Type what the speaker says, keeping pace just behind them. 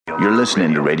You're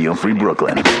listening to Radio Free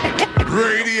Brooklyn.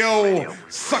 Radio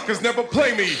suckers never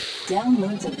play me.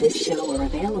 Downloads of this show are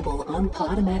available on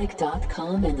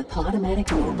Podomatic.com and the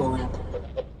Podomatic mobile app.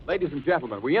 Ladies and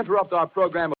gentlemen, we interrupt our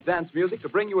program of dance music to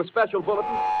bring you a special bulletin.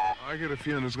 I get a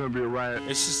feeling there's going to be a riot.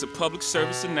 It's just a public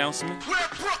service announcement. Where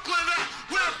Brooklyn at?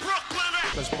 Where Brooklyn at?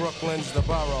 Because Brooklyn's the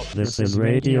borough. This is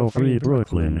Radio Free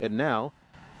Brooklyn. And now,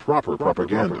 proper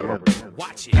propaganda.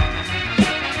 Watch it.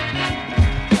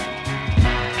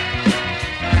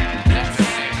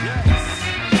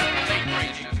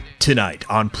 Tonight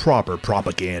on Proper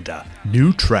Propaganda,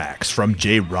 new tracks from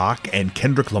J-Rock and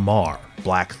Kendrick Lamar,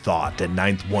 Black Thought and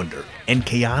Ninth Wonder, and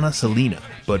Kiana Selena.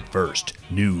 But first,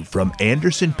 new from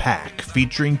Anderson .Paak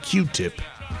featuring Q-Tip,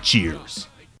 Cheers.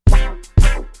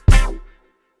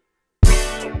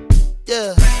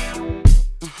 Yeah.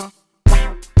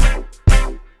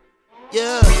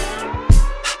 Yeah.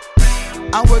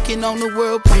 I'm working on the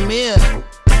world premiere,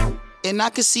 and I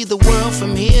can see the world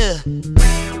from here.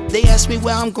 They ask me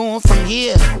where I'm going from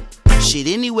here. Shit,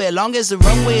 anywhere, long as the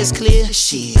runway is clear.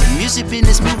 Shit, music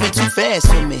business moving too fast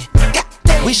for me.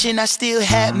 Wishing I still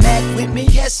had Mac with me.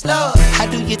 Yes, Lord. How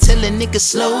do you tell a nigga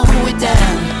slow it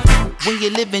down when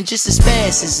you're living just as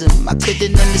fast as him? I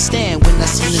couldn't understand when I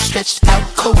seen him stretched out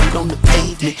cold on the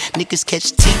pavement. Niggas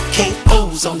catch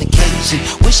TKOs on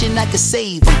occasion. Wishing I could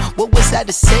save him. What was I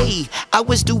to say? I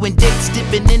was doing dates,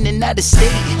 dipping in and out of state.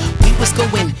 We was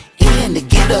going in to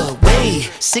get away.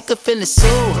 Sick of feeling so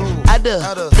out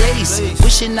of place.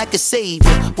 Wishing I could save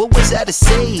you. What was I to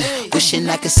say? Wishing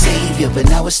I could save you, but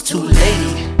now it's too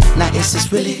late. Now is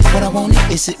this really what I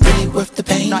wanted? Is it really worth the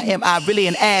pain? Now am I really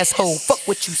an asshole? Fuck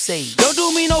what you say. Don't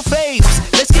do me no favors.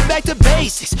 Let's get back to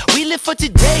basics. We live for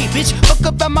today, bitch. Fuck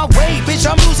up out my way, bitch.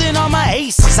 I'm losing all my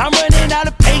aces. I'm running out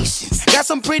of patience. Got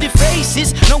some pretty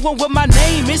faces. Know what my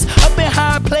name is. Up in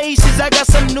high places. I got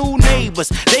some new neighbors.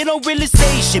 They don't really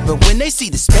say shit, but when they see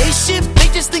the spaceship, they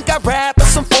just think I rap or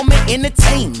some form of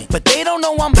entertainment. But they don't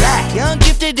know I'm black, young,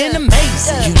 gifted, and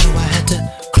amazing. You know I had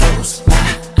to close my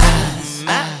eyes.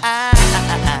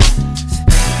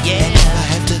 Yeah, I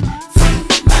have to free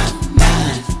my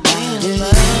mind.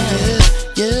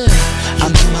 Yeah. I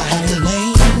know I had to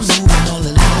lane, moving all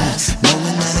the lies,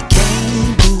 knowing that I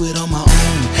can't do it on my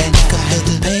own. And I can feel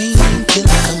the pain till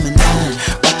I'm coming down.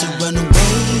 About to run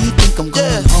away, think I'm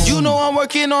going home. You know I'm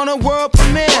working on a world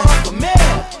premiere,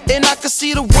 and I can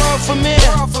see the world from here.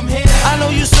 I know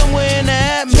you somewhere in the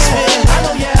atmosphere.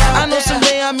 I know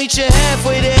someday I'll meet you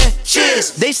halfway there.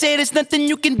 Cheers. They say there's nothing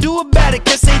you can do about it.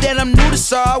 Can't say that I'm new to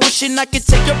sorrow. Wishing I could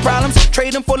take your problems,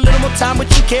 trade them for a little more time, but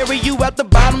you carry you out the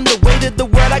bottom. The weight of the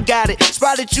world, I got it.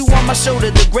 Spotted you on my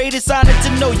shoulder, the greatest honor to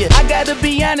know you. I gotta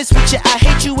be honest with you, I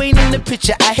hate you ain't in the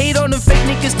picture. I hate all the fake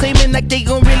niggas claiming like they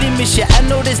gon' really miss you. I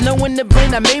know there's no one to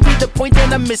blame. That may be the point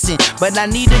that I'm missing, but I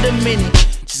needed a minute.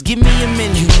 Just give me a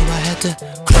minute. You know I had to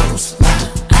close my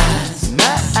eyes.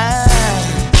 My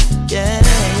eyes. Yeah.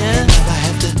 And now I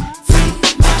have to free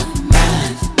my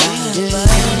mind.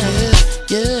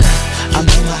 Yeah. I'm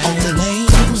in my own lane,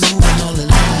 moving all the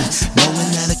lies,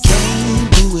 knowing that I can't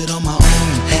do it on my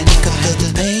own. And I can feel the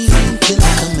pain till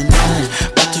I'm coming down.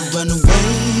 About to run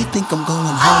away, think I'm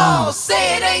going home. Oh,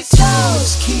 say it ain't so.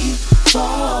 Tears keep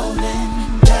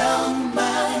falling down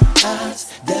my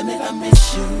eyes. Damn it, I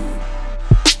miss you.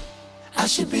 I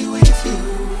should be with you.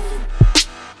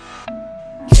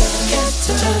 Can't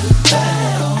turn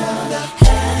back on the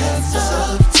hands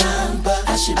of time, but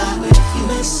I should be with you.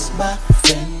 Miss my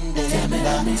friend, damn it,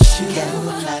 I miss you.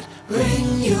 Cannot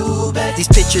bring you back. These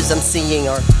pictures I'm seeing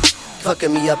are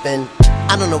fucking me up, and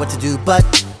I don't know what to do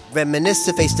but reminisce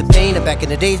to face the pain of back in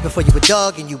the days before you were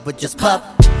dog and you would just pup,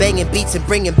 banging beats and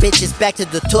bringing bitches back to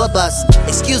the tour bus.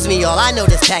 Excuse me, y'all, I know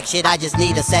this pack shit, I just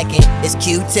need a second. It's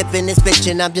Q-Tip in this bitch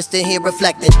and I'm just in here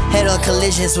reflecting. Head on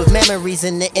collisions with memories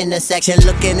in the intersection,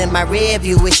 looking in my rear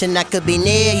view, wishing I could be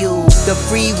near you. The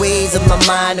freeways of my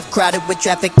mind are crowded with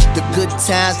traffic, the good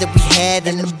times that we had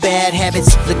and the bad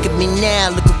habits. Look at me now,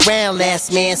 look around,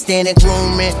 last man standing,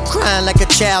 grooming, crying like a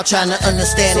child trying to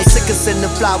understand it. So sick of sending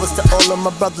flowers to all of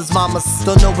my brothers, mamas.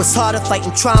 Don't know what's harder,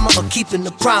 fighting trauma or keeping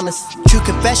the promise. True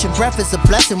confession, breath is a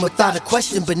blessing without a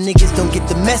question, but niggas don't get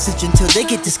the message until they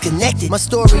get disconnected. My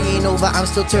story ain't over, I'm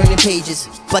still turning pages,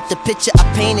 but the picture I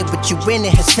painted with you in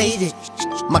it has faded.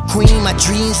 My queen, my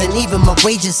dreams, and even my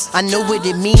wages. I know what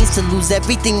it means to lose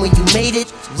everything when you made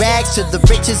it. Rags to the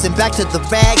riches and back to the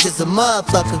rags is a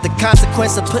motherfucker. The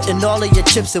consequence of putting all of your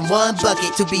chips in one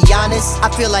bucket. To be honest, I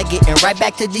feel like getting right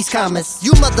back to these comments.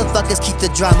 You motherfuckers keep the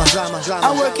drama.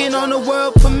 I'm working on the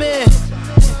world premiere,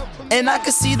 and I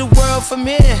can see the world from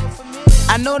here.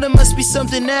 I know there must be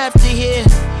something after here.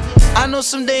 I know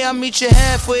someday I'll meet you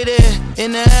halfway there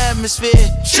in the atmosphere.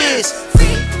 Cheers.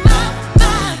 Free my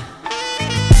mind.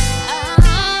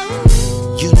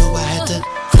 You know I had to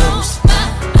close my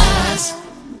eyes.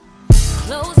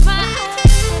 Close my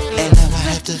eyes. And now I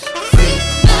have to free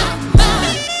my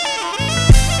mind.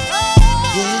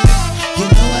 Yeah, you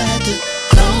know I had to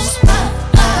close my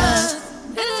eyes.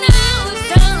 And now it's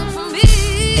time for me.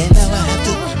 And now I have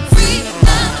to free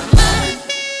my mind.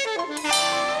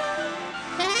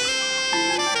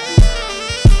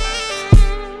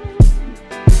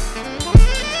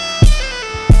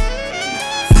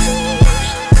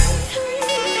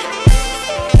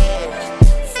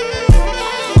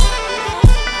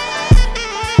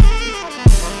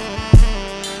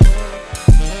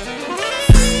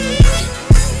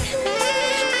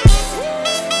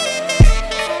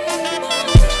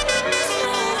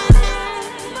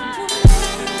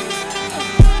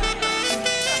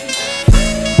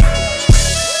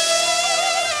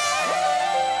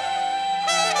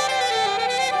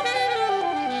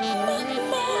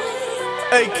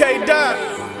 Hey, K-Dot.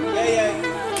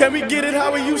 Can we get it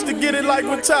how we used to get it, like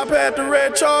when Top had the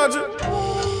red Charger?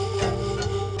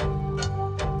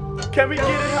 Can we get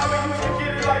it how we used to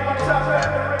get it, like when Top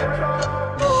had the red Charger?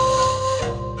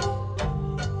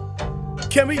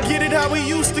 Can we get it how we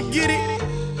used to get it?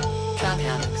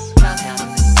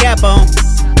 Cap on,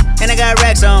 and I got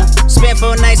racks on. Spent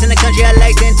 4 nights in the country I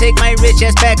like, then take my rich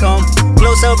ass back home.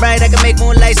 Glow so bright I can make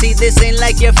moonlight see. This ain't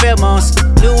like your pheromones.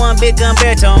 New one, big gun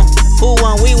baritone. Who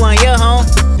won? We won, your home.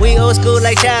 We old school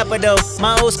like Chopper though.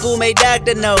 My old school made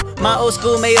Dr. No. My old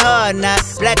school made Hard Knock.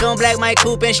 Black on black, my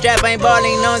coupe and strap. Ain't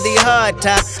balling on the hard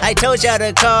top. I told y'all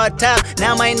to call top.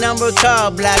 Now my number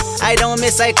call block. I don't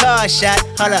miss, I call shot.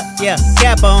 Hold up, yeah,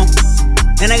 cap on.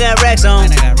 And I got racks on.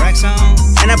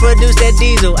 And I produce that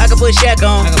diesel. I can put Shaq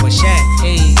on.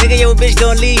 Hey. Nigga, your bitch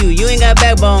gon' leave you. You ain't got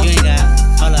backbone.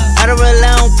 I don't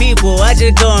rely on people, I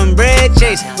just go and bread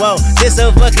chase. Whoa, this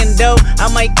so fucking dope, I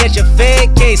might catch a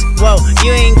fed case. Whoa, you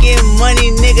ain't getting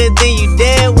money, nigga, then you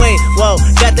dead weight. Whoa,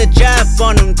 got the drop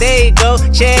on them, there you go,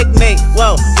 checkmate.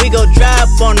 Whoa, we go drop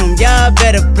on them, y'all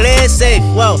better play it safe.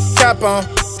 Whoa, Cap on,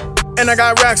 and I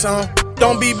got racks on.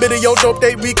 Don't be bitter, yo dope,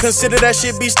 they reconsider that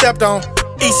shit be stepped on.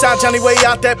 Eastside Johnny way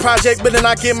out that project, but then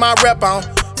I get my rep on.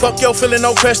 Fuck your feeling,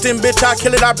 no question, bitch, I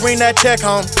kill it, I bring that check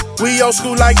home. We old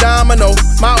school like Domino.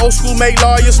 My old school make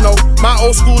lawyers know. My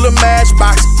old school a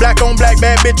matchbox. Black on black,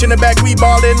 bad bitch in the back. We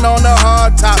ballin' on the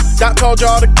hard top. Doc told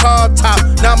y'all the car top.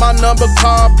 Now my number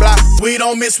car block. We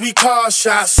don't miss, we car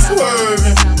shots.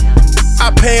 Swerving. I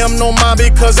pay him no mind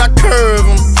because I curve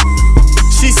him.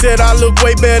 She said I look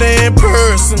way better in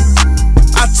person.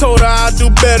 I told her I do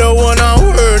better when I'm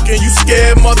working. You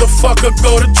scared motherfucker,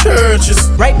 go to churches.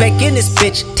 Right back in this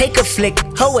bitch, take a flick.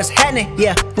 Ho, what's happening?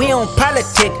 Yeah, we on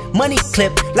politic. Money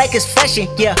clip, like it's fashion.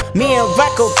 Yeah, me and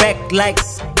Rocco back like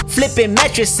flipping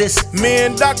mattresses. Me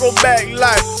and Doc go back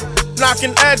like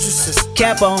knocking addresses.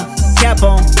 Cap on,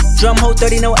 drum hole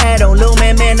 30, no add-on. Lil'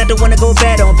 man, not the one to go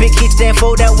bad on. Big kick stand,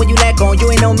 fold out when you lack on. You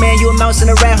ain't no man, you a mouse in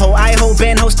a rat hole. I hold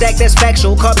band, hold stack, that's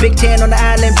factual. Caught Big 10 on the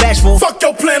island, bashful. Fuck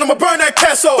your plan, I'ma burn that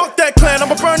castle. Fuck that clan,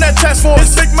 I'ma burn that task force.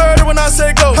 It's big murder when I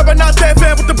say go. How about not that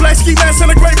fan with the black ski mask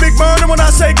and a great big murder when I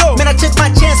say go. Man, I took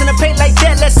my chance in a paint like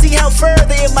that, let's see how further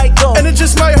it might go. And it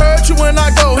just might hurt you when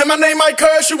I go. And my name might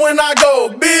curse you when I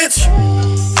go, bitch.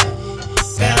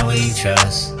 God we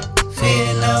trust.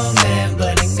 Fear no man,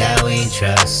 but in God we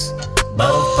trust.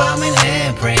 Both palm in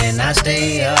hand, praying I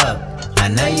stay up. I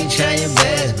know you try your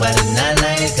best, but it's not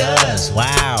like us.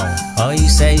 Wow, oh you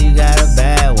say you got a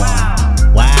bad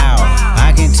one. Wow,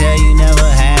 I can tell you never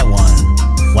had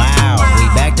one. Wow, we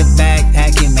back to back,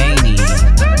 hacking mania.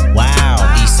 Wow,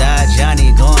 Eastside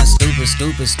Johnny going stupid,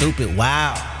 stupid, stupid.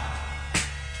 Wow.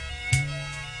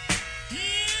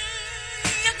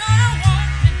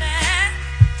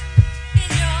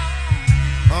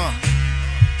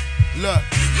 Look,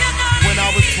 when I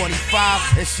was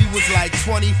 25 and she was like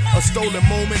 20, a stolen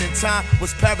moment in time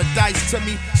was paradise to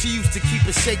me. She used to keep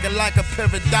it shaking like a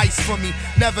paradise for me.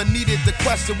 Never needed the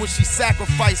question what she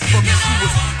sacrificed for me. She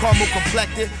was caramel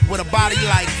complected with a body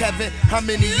like Kevin. How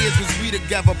many years was we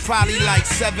together? Probably like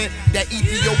 7. That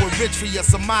Ethiopia Eritrea,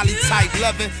 Somali type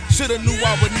loving. Shoulda knew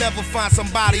I would never find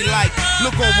somebody like.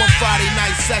 Look on one Friday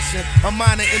night session, a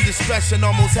minor indiscretion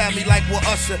almost had me like with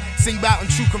Usher. Sing bout in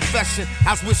true confession.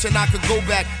 I was wishing I could go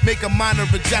back, make a minor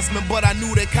adjustment, but I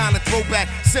knew that kind of throwback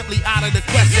simply out of the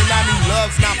question. I knew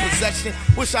love's not possession.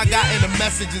 Wish I got in a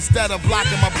message instead of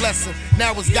blocking my blessing.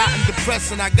 Now it's gotten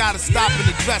depressing, I gotta stop and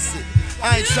address it.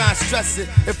 I ain't trying to stress it.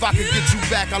 If I could get you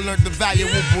back, I learned the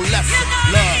valuable lesson.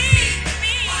 Love.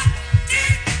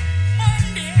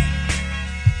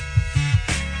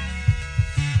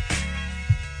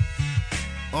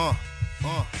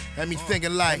 Had me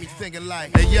thinking like,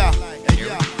 hey yeah,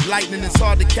 lightning is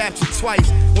hard to capture twice.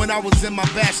 When I was in my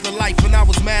bachelor life and I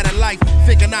was mad at life,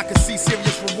 thinking I could see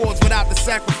serious rewards without the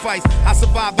sacrifice. I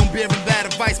survived on bearing bad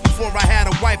advice before I had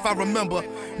a wife. I remember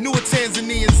knew a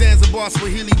Tanzanian Zanzibar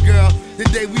Swahili girl. The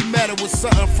day we met her was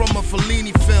something from a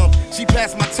Fellini film. She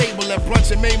passed my table at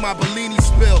brunch and made my Bellini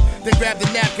spill. Then grabbed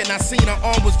a napkin, I seen her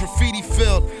arm was graffiti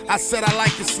filled. I said I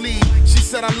like your sleeve. She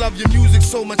said I love your music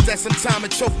so much that sometime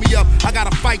it choked me up. I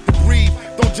gotta fight to breathe.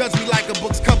 Don't judge me like a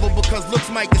book's cover because looks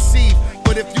might deceive.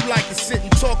 But if you like to sit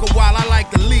and talk a while, I like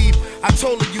to leave. I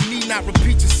told her you need not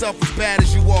repeat yourself as bad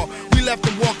as you are. We left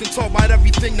and walked and talked about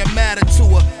everything that mattered to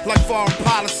her. Like foreign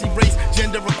policy, race,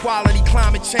 gender equality,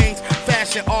 climate change,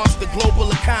 fashion, arts, the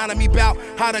global economy. About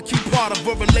how the key part of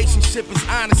a relationship is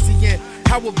honesty and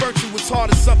how a virtue is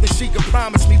hard as something she could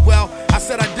promise me. Well, I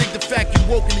said I dig the fact you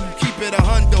woken and you keep it a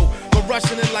hundo. But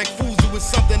rushing in like fools do is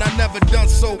something I never done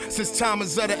so. Since time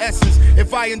is of the essence,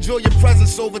 if I enjoy your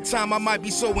presence over time, I might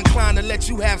be so inclined to let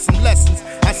you have some lessons.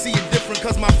 I see it different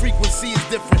cause my frequency is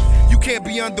different. You can't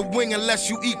be under wing unless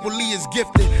you equally as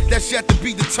gifted. That's yet to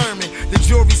be determined. The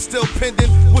jury's still pending.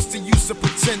 What's the use of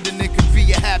pretending it could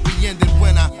be a happy ending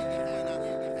when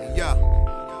yeah.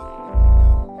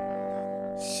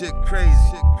 Shit crazy.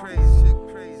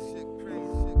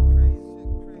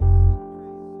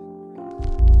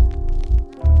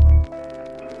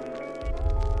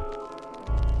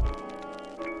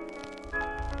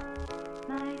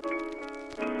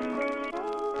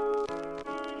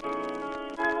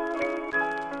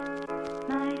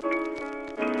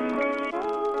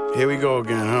 Here we go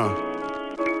again, huh?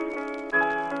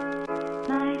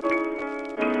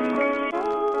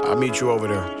 I'll meet you over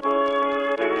there.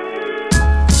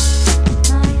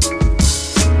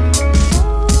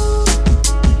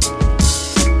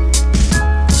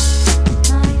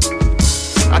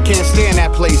 I can't stay in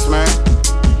that place, man.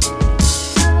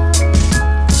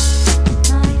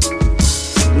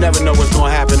 Never know what's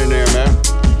gonna happen in there, man.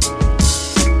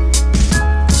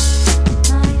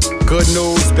 Good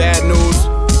news, bad news.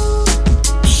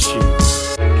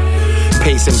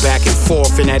 Pacing back and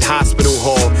forth in that hospital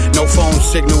hall. No phone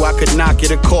signal, I could not get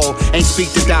a call. Ain't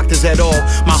speak to doctors at all.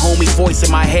 My homie voice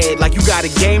in my head, like you got a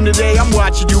game today? I'm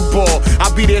watching you ball.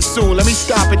 I'll be there soon, let me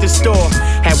stop at the store.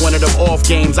 Had one of them off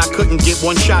games, I couldn't get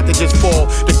one shot to just fall.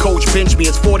 The coach benched me,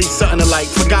 it's 40-something alike.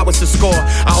 Forgot what's the score.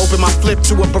 I opened my flip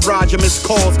to a barrage of missed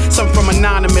calls. Some from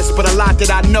anonymous, but a lot that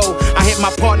I know. I hit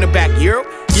my partner back, Europe.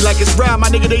 He like, it's rap, my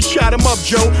nigga, they shot him up,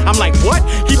 Joe. I'm like, what?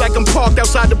 He like, I'm parked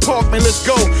outside the park, man, let's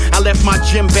go. I left my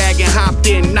gym bag and hopped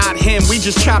in, not him, we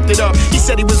just chopped it up. He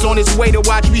said he was on his way to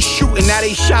watch me shooting, now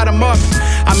they shot him up.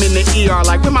 I'm in the ER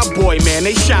like, where my boy, man,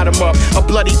 they shot him up. A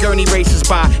bloody gurney races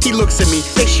by, he looks at me,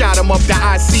 they shot him up, the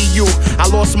ICU.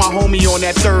 I lost my homie on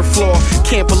that 3rd floor.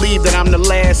 Can't believe that I'm the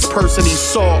last person he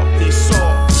saw.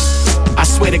 I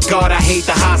swear to God, I hate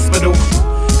the hospital.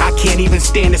 I can't even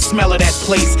stand the smell of that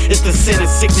place. It's the sin of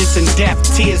sickness and death.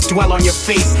 Tears dwell on your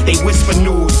face. They whisper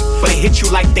news, but it hit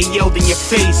you like they yelled in your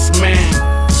face,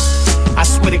 man. I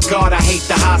swear to God, I hate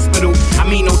the hospital. I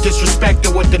mean no disrespect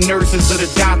to what the nurses or the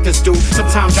doctors do.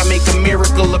 Sometimes I make a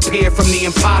miracle appear from the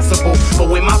impossible. But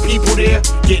when my people there,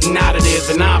 getting out of there's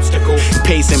an obstacle.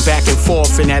 Pacing back and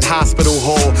forth in that hospital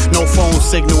hall. No phone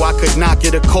signal, I could not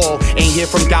get a call. Ain't hear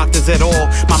from doctors at all.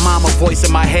 My mama voice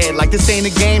in my head like this ain't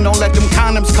a game, don't let them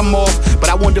condoms come off. But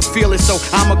I wanted to feel it, so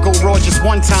I'ma go raw just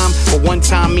one time. But one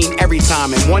time mean every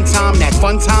time. And one time, that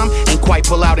fun time, ain't quite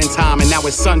pull out in time. And now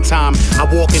it's sun time. I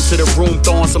walk into the room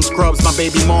throwing some scrubs, my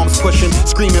baby mom's pushing,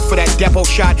 screaming for that depot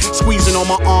shot, squeezing on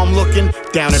my arm looking,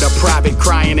 down at a private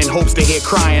crying in hopes to hear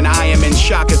crying. I am in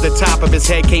shock as the top of his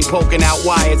head came poking out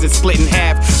wires, it split in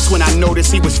half. That's when I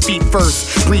noticed he was feet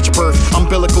first, breech birth,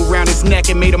 umbilical round his neck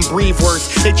and made him breathe worse.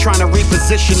 They trying to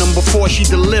reposition him before she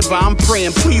deliver. I'm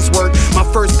praying, please work. My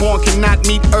firstborn cannot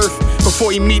meet earth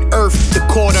before he meet earth. The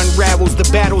cord unravels, the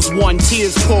battle's won,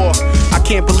 tears pour. I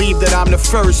can't believe that I'm the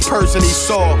first person he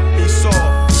saw.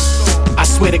 I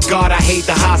swear to God, I hate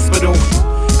the hospital.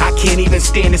 I can't even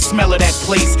stand the smell of that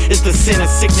place. It's the sin of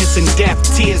sickness and death.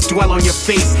 Tears dwell on your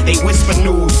face. They whisper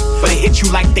news, but it hit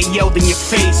you like they yelled in your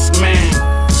face, man.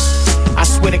 I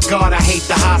swear to God, I hate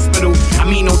the hospital. I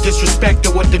mean no disrespect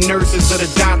to what the nurses or the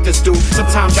doctors do.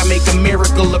 Sometimes I make a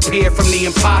miracle appear from the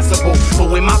impossible. But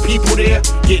when my people there,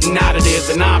 getting out of there's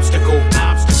an obstacle.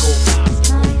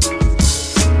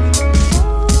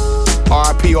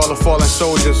 R.I.P. all the fallen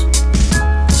soldiers.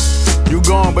 You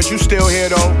gone, but you still here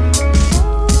though.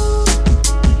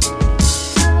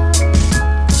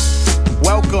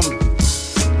 Welcome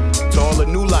to all the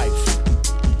new life.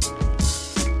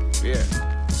 Yeah.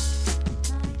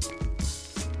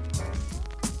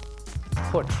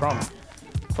 poor Trump.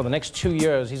 For the next 2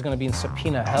 years, he's gonna be in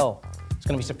subpoena hell. There's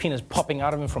gonna be subpoenas popping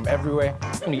out of him from everywhere.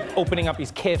 He's gonna be opening up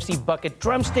his KFC bucket,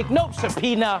 drumstick, no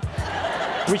subpoena.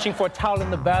 Reaching for a towel in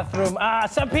the bathroom,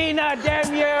 subpoena,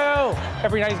 damn you!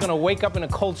 Every night he's gonna wake up in a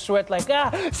cold sweat like,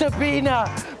 subpoena!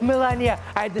 Melania,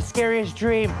 I had the scariest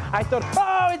dream. I thought,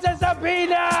 oh, it's a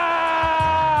subpoena!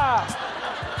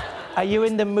 Are you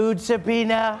in the mood,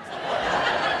 subpoena?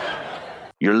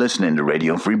 You're listening to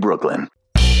Radio Free Brooklyn.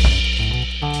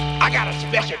 I got a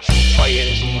special treat for you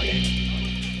this morning.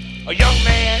 A young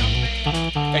man,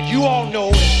 and you all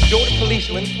know Joe the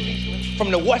Policeman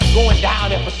from the What's Going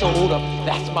Down episode of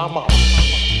That's My Mama.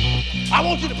 I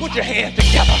want you to put your hands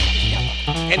together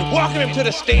and welcome him to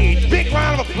the stage. Big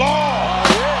round of applause.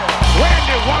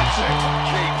 Randy Watson.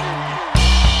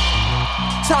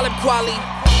 Talib Kweli.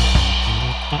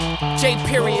 J.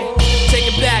 Period. Take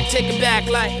it back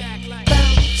like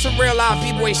some real live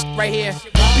B-boy shit right here.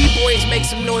 B-boys make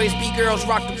some noise, B-girls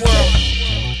rock the world.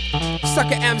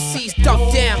 Sucker MCs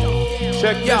duck down.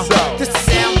 Check this out. This is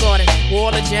Soundgarden. All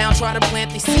the down trying to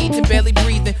plant these seeds and barely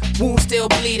breathing. Wounds still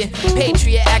bleeding.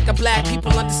 Patriot act of black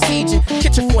people under siege.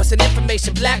 Kitchen force and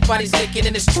information. Black bodies licking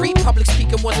in the street. Public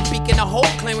speaking was a beacon of hope.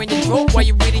 Clearing your throat while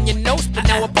you're reading your notes. But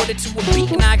now I put it to a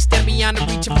beat and I extend beyond the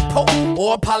reach of a pope.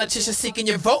 Or a politician seeking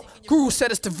your vote. Guru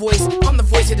said it's the voice. I'm the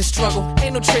voice of the struggle.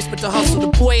 Ain't no trace but the hustle. The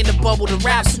boy in the bubble. The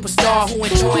rap superstar who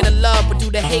enjoying the love. But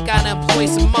do the hate gotta employ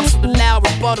some muscle. The loud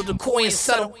rebuttal. The coy and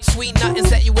subtle. Sweet nothings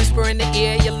that you whisper in the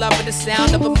ear. You're loving the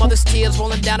sound of a mother's tears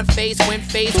rolling down her face. When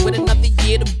faced with another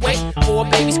year to wait. 4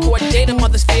 babies court date. A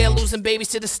mother's fear losing babies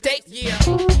to the state. Yeah.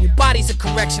 Your body's a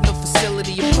correctional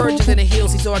facility. Your purges and the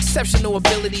heels. These are exceptional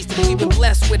abilities that we've been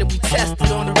blessed with and we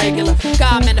tested on the regular.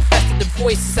 God manifested the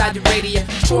voice inside your radio.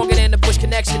 Stronger than the Bush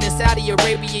connection in Saudi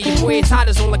Arabia. Your boy is hot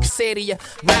as all I can say to you.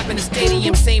 Rap in the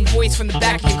stadium. Same voice from the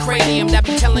back of your cranium that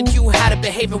be telling you how to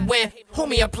behave and win.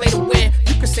 Homie, I play to win.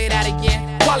 You can say that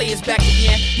again. Wally is back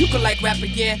again. You can like rap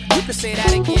again. You can say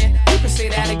that again. You can say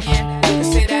that again. You can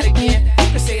say that again. You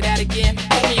can say that again.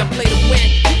 Homie, I play to win.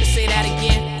 You can say that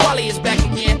again. Wally is back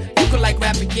again. You can like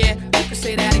rap again. You can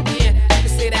say that again. You can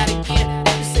say that again.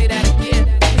 You can say that again.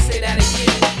 You can say that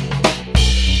again.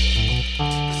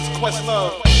 This is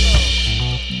Questlove.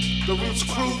 The Roots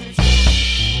Crew.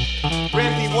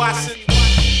 Randy Watson.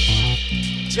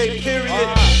 J. Period.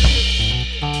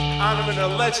 Honoring a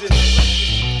legend.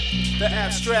 The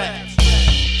Abstract.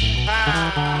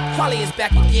 Wally is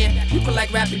back again. You can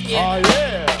like rap again. Oh,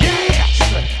 yeah. Yes!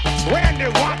 Randy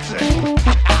Watson.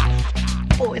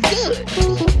 Oh, it's good.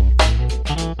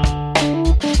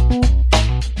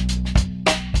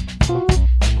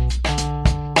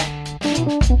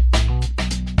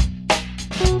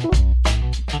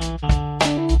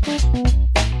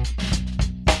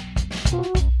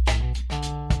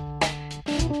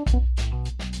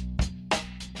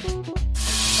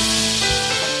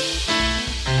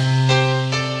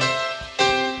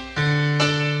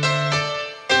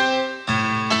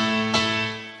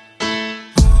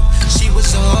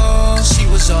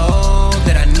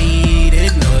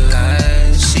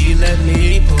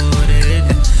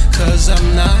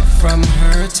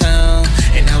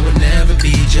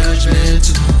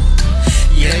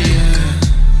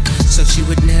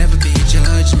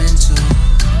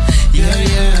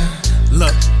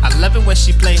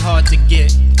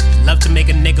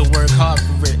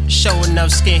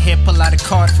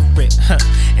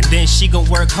 She gon'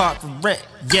 work hard for rent,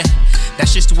 yeah.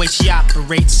 That's just the way she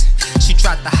operates. She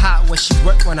tried to hide where she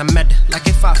worked when I met her. Like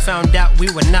if I found out we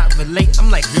would not relate.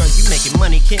 I'm like, girl, you making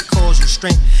money, can't cause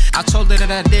restraint. I told her that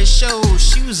I did shows.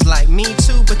 She was like, me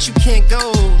too, but you can't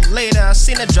go. Later, I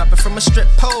seen her drop it from a strip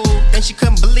pole. Then she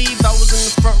couldn't believe I was in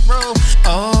the front row.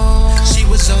 Oh, she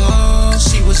was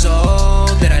all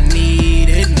that I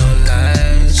needed, no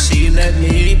lies. She let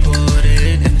me put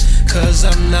it, cause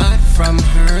I'm not from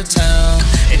her town.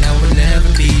 And I would never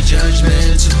be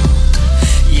judgmental,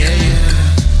 yeah,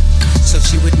 yeah. So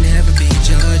she would never be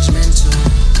judgmental,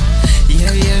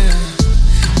 yeah,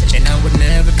 yeah. And I would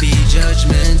never be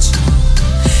judgmental,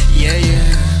 yeah,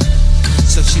 yeah.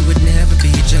 So she would never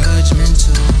be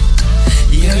judgmental,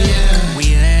 yeah, yeah. We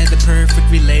had the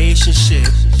perfect relationship,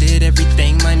 did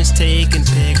everything minus taking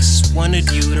pics.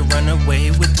 Wanted you to run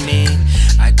away with me,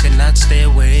 I could not stay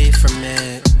away from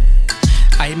it.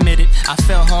 I admit it, I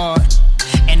felt hard,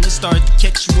 and it started to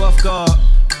catch you off guard.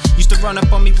 Used to run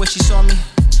up on me when she saw me.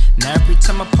 Now every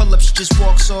time I pull up, she just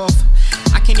walks off.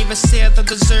 I can't even say I don't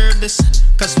deserve this,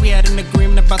 cause we had an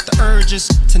agreement about the urges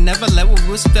to never let what we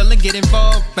was feeling get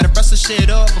involved. Better brush the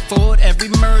shit off before it ever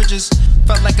emerges.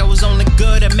 Felt like I was only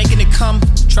good at making it come.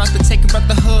 Tried to take her out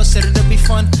the hood, said it'll be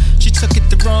fun. She took it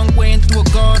the wrong way and threw a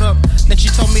guard up. Then she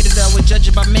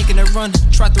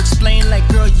front, tried to explain like,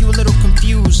 girl, you a little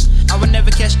confused. I would never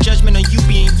cast judgment on you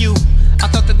being you. I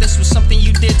thought that this was something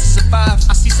you did to survive.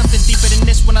 I see something deeper than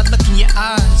this when I look in your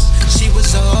eyes. She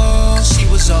was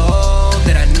all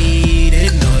that I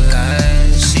needed, no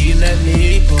lies. She let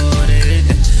me put it,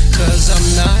 cause I'm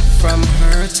not from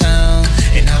her town,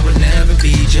 and I would never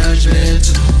be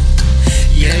judgmental.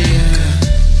 Yeah, yeah.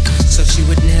 So she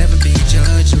would never be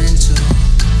judgmental.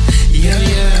 Yeah,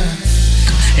 yeah.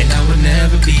 And I would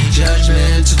never be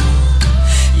judgmental.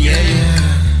 Yeah,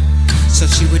 yeah. So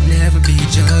she would never be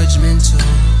judgmental.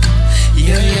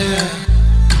 Yeah,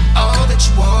 yeah. All that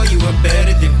you are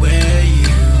better than where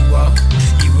you are.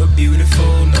 You are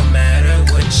beautiful no matter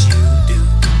what you do.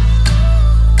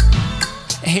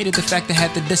 I hated the fact I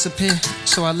had to disappear,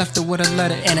 so I left her with a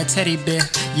letter and a teddy bear.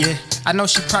 Yeah, I know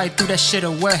she probably threw that shit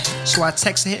away, so I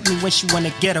text her, hit me when she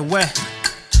wanna get away.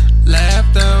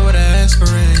 Laughter with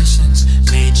aspirations,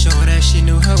 made sure that she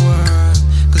knew her world.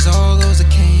 Cause all those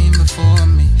that came before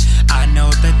me, I know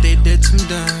that they did some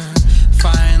dirt.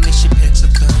 Finally she picks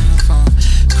up the phone,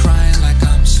 crying like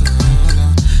I'm so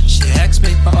alone. She asks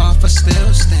me if my offer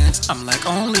still stands. I'm like,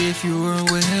 only if you were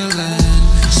willing.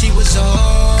 She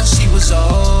was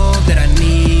all that I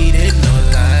needed, no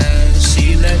lies.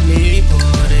 She let me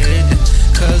put it,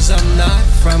 cause I'm not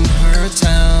from her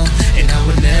town, and I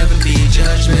would never be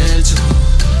judgmental.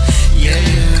 Yeah,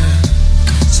 yeah.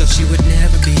 So she would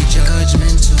never be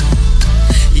judgmental.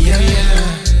 Yeah,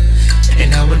 yeah.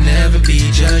 And I would never be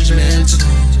judgmental.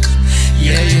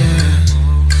 Yeah, yeah.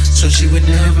 So she would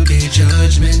never be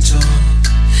judgmental.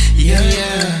 Yeah,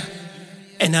 yeah.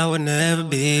 And I would never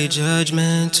be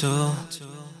judgmental.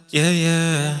 Yeah,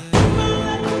 yeah.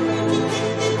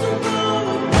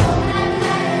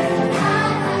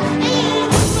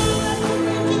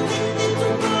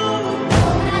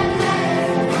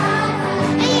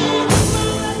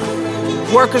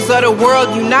 Workers of the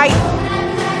world unite.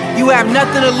 You have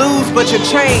nothing to lose but your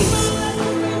chains.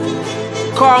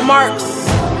 Karl Marx,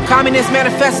 Communist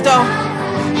Manifesto.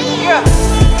 Yeah.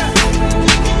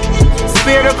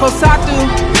 Spirit of Kossatu,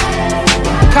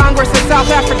 Congress of South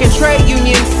African Trade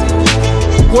Unions,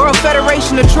 World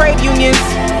Federation of Trade Unions,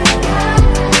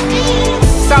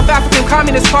 South African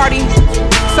Communist Party,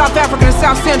 South African and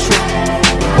South Central.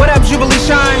 What up, Jubilee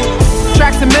Shine?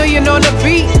 Tracks $1 million on the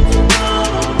beat.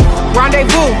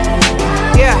 Rendezvous,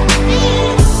 yeah.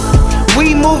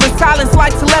 We move in silence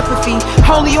like telepathy.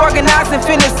 Only organizing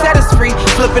finna set us free.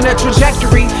 Flipping the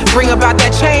trajectory, bring about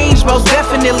that change. Most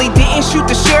definitely didn't shoot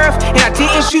the sheriff, and I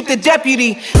didn't shoot the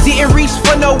deputy. Didn't reach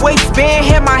for no waistband,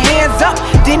 had my hands up.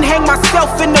 Didn't hang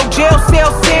myself in no jail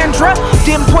cell, Sandra.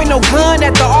 Didn't point no gun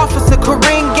at the officer,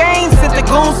 Corinne Gaines. At the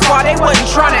goon squad, they wasn't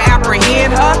trying to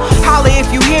apprehend her. Holla if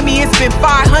you hear me, it's been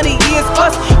 500 years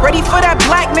plus. Ready for that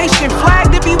Black Nation flag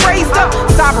to be raised up.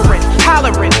 Sovereign,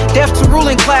 hollering, deaf to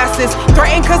ruling classes.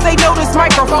 Threatened cause they know this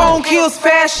microphone kills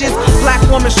fascists. Black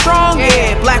woman strong,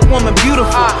 yeah, black woman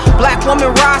beautiful. Black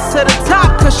woman rise to the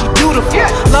top cause she beautiful.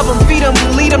 Love them, feed them,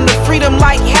 lead them to freedom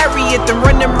like Harriet. Then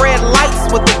run them red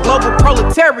lights with the global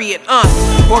proletariat.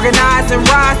 Organize and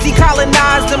rise,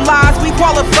 decolonize them lies. We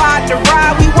qualified to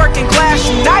ride, we working class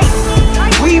unite.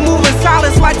 We move in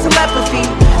silence like telepathy.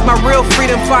 My real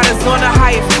freedom fighters on a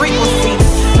higher frequency.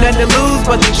 Nothing to lose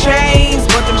but the chains,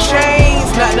 but them chains.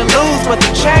 Nothing to lose but the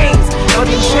chains, but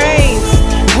them chains.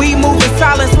 We move in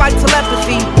silence like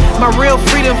telepathy. My real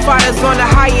freedom fighters on the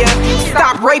higher.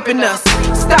 Stop raping us,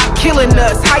 stop killing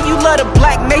us. How you love the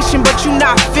Black Nation but you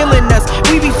not feeling us?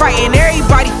 We be fighting,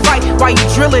 everybody fight while you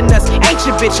drilling us. Ain't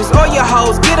your bitches or your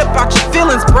hoes, get up out your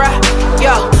feelings, bruh.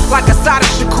 Yo, like Assata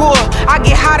Shakur, I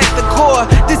get hot at the core.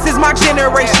 This is my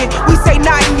generation, we say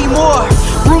not anymore.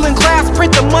 Ruling class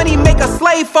print the money, make a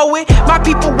slave for it. My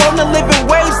people wanna live in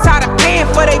waves, tired of paying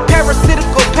for they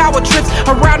parasitical power trips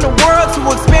around the world to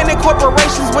expanding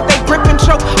corporations with they grip and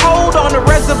choke hold on the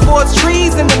reservoirs,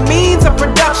 trees, and the means of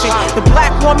production. The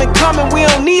black woman coming, we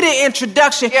don't need an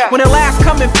introduction. When the last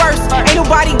coming first, ain't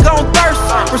nobody gon' thirst.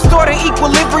 Restore the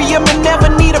equilibrium and never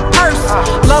need a purse.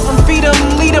 Love them, feed them,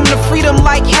 lead them to freedom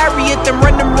like Harriet. Then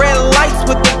run them red lights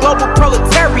with the global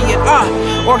proletariat.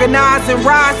 Organize and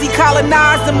rise,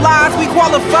 decolonize them lies. We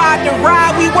qualified to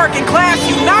ride, we working class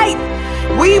unite.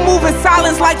 We move in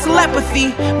silence like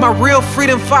telepathy. My real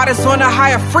freedom fighters on a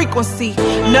higher frequency.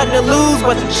 Nothing to lose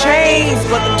but the chains,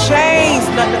 but them chains.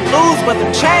 Nothing to lose but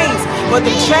them chains, but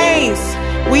them chains.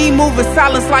 We move in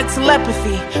silence like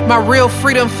telepathy. My real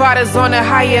freedom fighters on a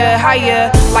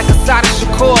higher. Like Assata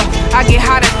Shakur, I get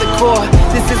hot at the core.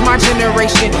 This is my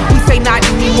generation, we say not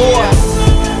anymore.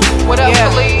 What up,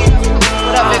 Khalid?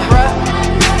 What up, big bruh?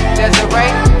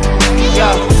 Desiree? Yo,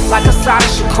 like Assad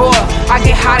Shakur. I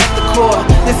get hot at the core.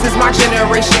 This is my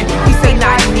generation. We say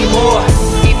not anymore.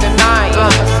 Ether 9,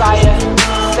 Messiah,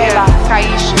 Selah,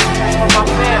 Taisha, for my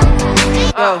fam.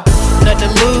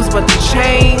 Nothing to lose but the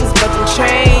chains, nothing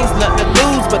to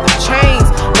lose but the chains,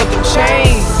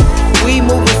 We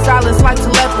move in silence like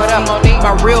telepathy.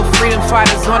 My real freedom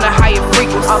fighters on a higher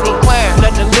frequency.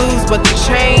 Nothing to lose but the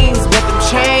chains,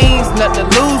 Nothing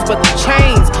to lose but the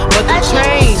chains,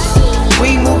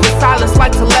 We move in silence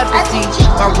like telepathy.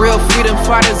 My real freedom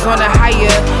fighters on a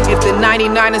higher. If the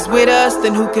 99 is with us,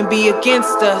 then who can be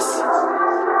against us?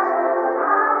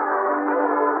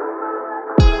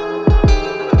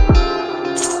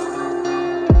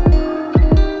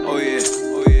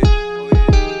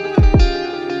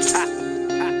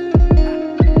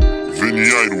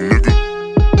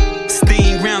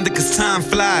 Cause time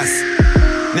flies.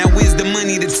 Now where's the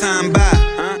money that time buy?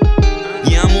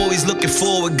 Yeah, I'm always looking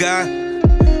forward, God,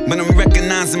 but I'm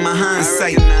recognizing my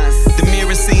hindsight. The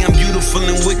mirror say I'm beautiful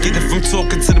and wicked. If I'm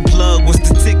talking to the plug, what's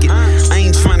the ticket? I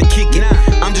ain't trying to kick it,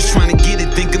 I'm just trying to get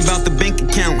it. Thinking about the bank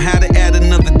account, how to add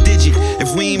another digit.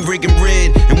 If we ain't breaking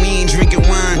bread and we ain't drinking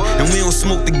wine and we don't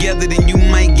smoke together, then you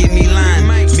might get me lying.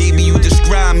 Maybe you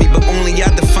describe me, but only I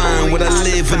define what I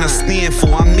live and I stand for.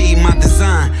 I made my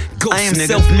design. I am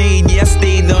self-made, yeah, I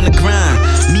stayed on the grind.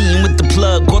 Meeting with the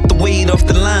plug, got the weight off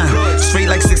the line. Straight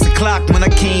like 6 o'clock when I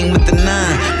came with the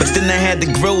 9. But then I had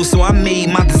to grow, so I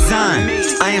made my design.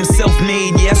 I am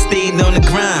self-made, yeah, I stayed on the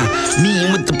grind.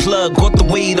 Meeting with the plug, got the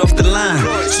weight off the line.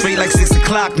 Straight like 6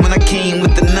 o'clock when I came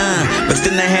with the 9. But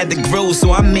then I had to grow,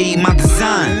 so I made my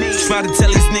design. Try to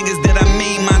tell these niggas that I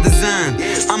made my design.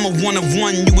 I'm a one of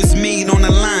one, you was made on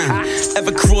the line.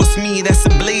 Ever cross me, that's a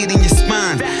blade in your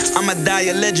spine. I'ma die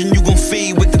a legend, you gon'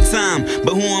 fade with the time.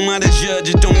 But who am I to judge?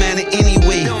 It don't matter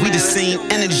anyway. We the same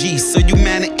energy, so you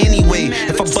matter anyway.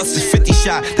 If I bust a 50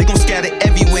 shot, they gon' scatter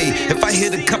every way. If I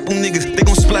hit a couple niggas, they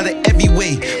gon' splatter every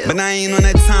way. But I ain't on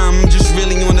that time, I'm just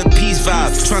really on the peace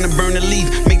vibe. Tryna burn a leaf,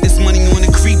 make this money on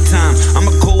the creep time. I'm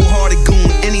a cold-hearted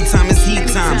goon, anytime it's heat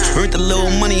time. Earned a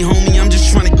little money, homie, I'm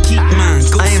just tryna keep mine.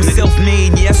 I am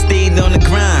self-made, yeah, I stayed on the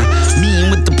grind.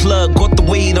 Meeting with the plug, got the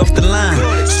weight off the line.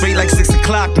 Straight like 6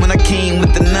 o'clock when I came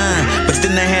with the 9. But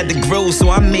then I had to grow, so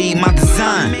I made my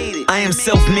design. I am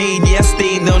self-made, yeah, I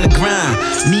stayed on the grind.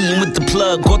 Meeting with the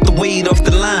plug, got the weight off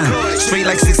the line. Straight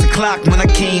like 6 o'clock when I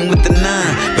came with the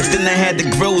 9. But then I had to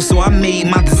grow, so I made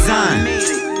my design.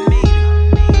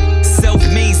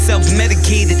 Self-made,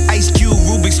 self-medicated. Ice Cube,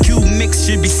 Rubik's Cube mix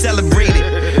should be celebrated.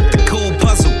 The cold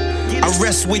puzzle. I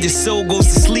rest where your soul goes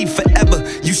to sleep forever.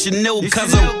 You should know,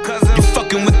 cousin. You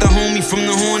fucking with the homie from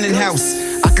the haunted house.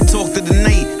 I could talk to the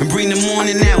night and bring the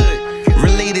morning out.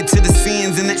 Related to the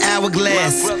sands in the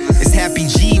hourglass. It's happy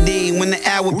G Day when the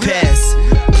hour pass.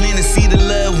 Plan to see the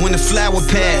love when the flower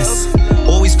pass.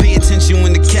 Always pay attention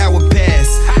when the coward pass.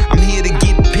 I'm here to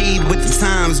get paid with the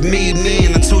times made,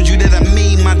 man. I told you that I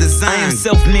made my design. I am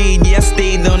self-made, yeah, I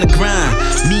stayed on the grind.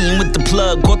 Meeting with the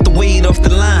plug, got the weight off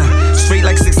the line. Straight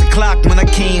like 6 o'clock when I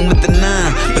came with the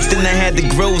 9. But then I had to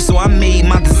grow, so I made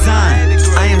my design.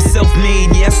 I am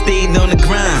self-made, yeah, I stayed on the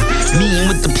grind. Meeting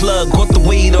with the plug, got the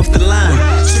weight off the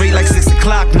line. Straight like 6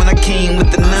 o'clock when I came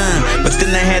with the 9. But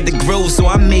then I had to grow, so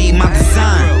I made my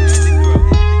design.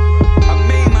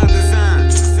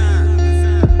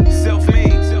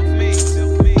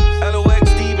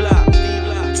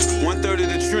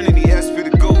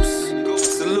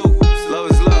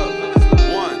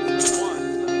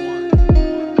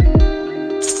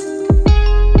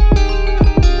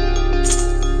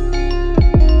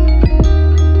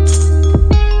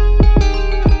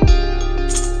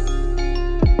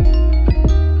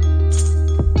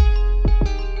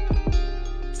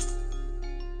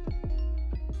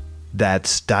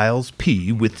 That's Styles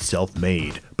P with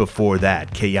Self-Made. Before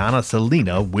that, Kayana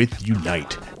Selena with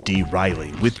Unite, D.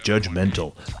 Riley with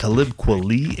Judgmental, Talib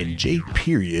Kweli and J.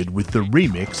 Period with the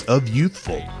remix of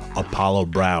Youthful, Apollo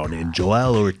Brown and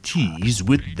Joel Ortiz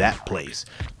with That Place,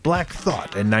 Black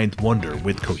Thought and Ninth Wonder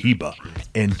with Cohiba,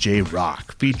 and J.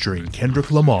 Rock featuring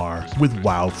Kendrick Lamar with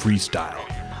Wild Freestyle.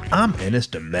 I'm Ennis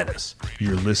the Menace.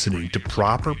 You're listening to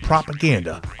Proper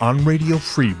Propaganda on Radio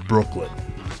Free Brooklyn.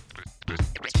 This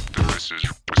is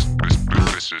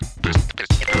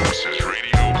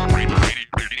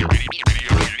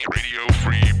Radio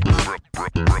Free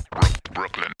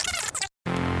Brooklyn.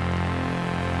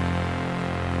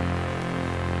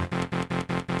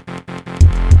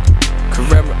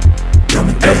 Carrera,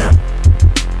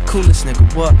 coolest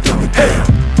nigga, what?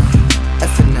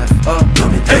 FNF up.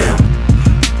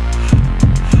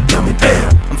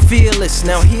 I'm fearless.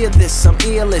 Now hear this, I'm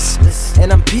earless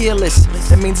and I'm peerless.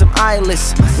 That means I'm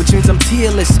eyeless, which means I'm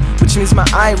tearless, which means my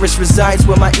iris resides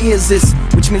where my ears is,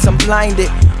 which means I'm blinded,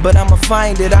 but I'ma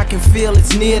find it. I can feel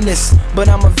its nearness, but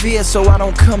I'm a veer so I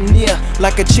don't come near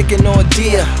like a chicken or a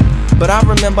deer. But I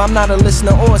remember I'm not a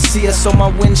listener or a seer, so my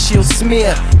windshield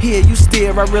smear. Here you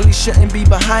steer, I really shouldn't be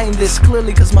behind this,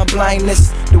 clearly cause my blindness.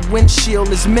 The windshield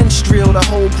is minstrel, the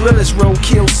whole grill is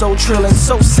roadkill, so trill and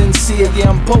so sincere.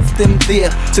 Yeah, I'm both them there.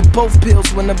 Took both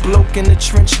pills when the bloke in the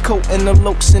trench coat and the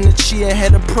lokes in the chair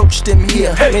had approached him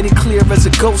here. Made it clear as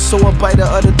a ghost, so a biter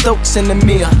of the throats in the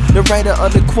mirror. The writer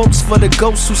of the quotes for the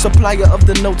ghost, who supplier of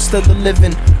the notes to the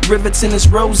living. Rivets in his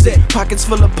rosette, pockets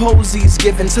full of posies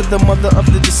given to the mother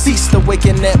of the deceased.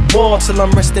 Awaken that wall till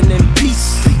I'm resting in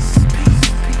peace.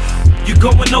 You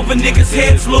going over niggas'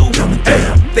 heads, Lou.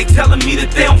 They telling me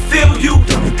that they don't feel you.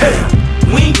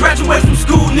 We ain't graduate from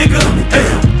school, nigga.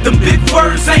 Them big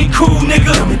words ain't cool,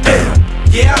 nigga.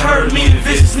 Yeah, I heard me and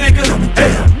Vicious, nigga.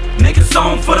 Niggas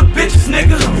on for the bitches,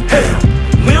 nigga.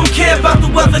 We don't care about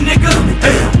the weather, nigga.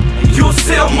 You'll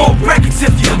sell more records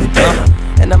if you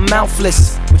and I'm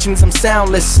mouthless, which means I'm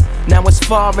soundless. Now as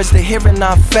far as the hearing,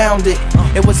 I found it.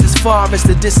 It was as far as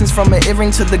the distance from an earring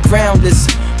to the ground is.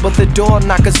 But the door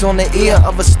knockers on the ear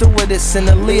of a stewardess in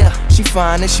a leer. She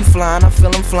fine and she flying, I feel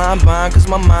I'm flying by, cause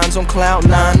my mind's on cloud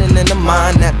nine and in the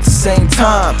mind at the same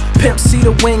time. Pimp see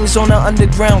the wings on an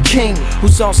underground king,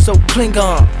 who's also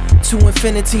Klingon, to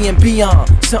infinity and beyond.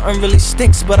 Something really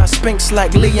stinks, but I spinks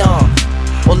like Leon.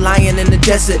 Or lying in the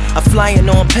desert, I'm flying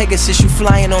on Pegasus, you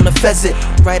flying on the pheasant.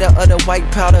 Writer of the white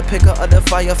powder, picker of the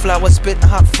fire flower, spit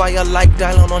hot fire like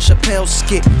Dylan on Chappelle's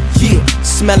skit. Yeah,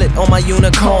 smell it on my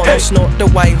unicorn. Don't snort the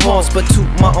white horse, but toot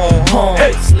my own horn.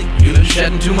 You've been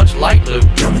shedding too much light, Lou.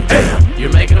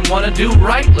 You're making them wanna do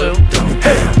right, Lou.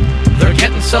 They're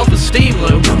getting self-esteem,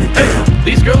 Lou.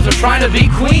 These girls are trying to be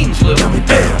queens, Lou.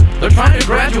 They're trying to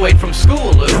graduate from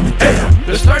school, Lou.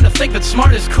 They're starting to think that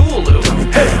smart is cool, Lou.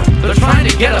 They're trying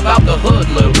to get about the hood,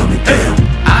 Lou.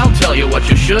 I'll tell you what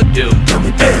you should do.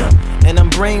 And I'm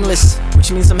brainless,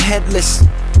 which means I'm headless,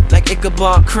 like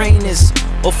Ichabod Crane is.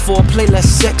 Or foreplay less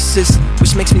sexist,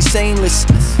 which makes me saneless.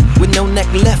 With no neck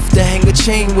left to hang a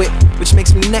chain with, which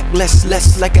makes me necklace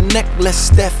less like a necklace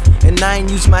Steph. And I ain't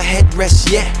use my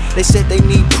headrest yet. They said they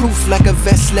need proof like a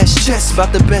vest less chest.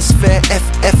 About the best fare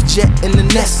FF jet in the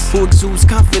nest, who exudes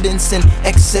confidence and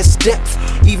excess depth.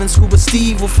 Even Scuba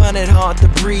Steve will find it hard to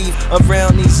breathe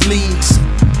around these leagues.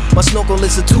 My snorkel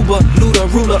is a tuba, looter,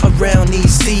 ruler around these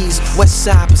seas. West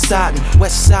side beside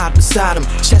him,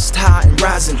 chest high and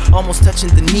rising, almost touching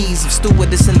the knees of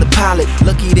stewardess and the pilot.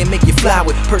 Lucky they make you fly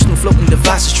with personal floating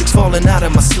devices, tricks falling out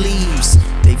of my sleeves.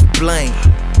 David Blaine,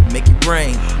 make your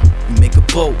brain, you make a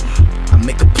boat, I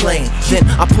make a plane. Then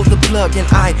I pull the plug and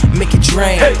I make it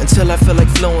drain, until I feel like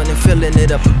flowing and filling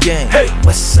it up again.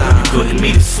 West side, you putting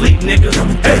me to sleep, nigga.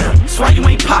 That's why you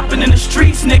ain't popping in the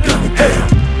streets, nigga.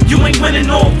 You ain't winning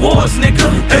no awards, nigga.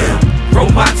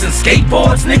 Robots and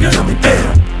skateboards, nigga.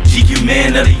 GQ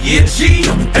Man of the Year, G.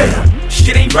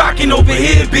 Shit ain't rocking over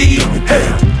here, B.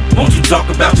 Won't you talk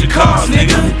about your cars,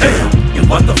 nigga? And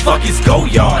what the fuck is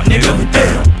Go-Yard,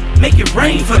 nigga? Make it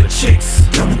rain for the chicks.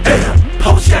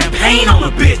 Pour champagne on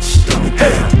a bitch.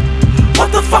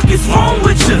 What the fuck is wrong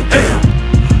with you?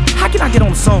 How can I get on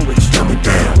the song with you?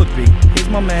 Look, B, here's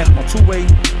my man, my two-way.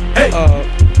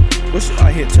 What's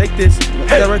right here? Take this.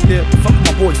 That right there. The fuck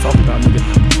my boys talking about, nigga?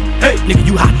 Hey, nigga,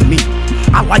 you hot to me.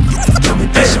 I like you.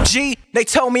 Bishop G, they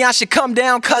told me I should come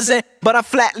down, cousin, but I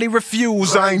flatly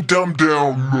refuse. I ain't dumbed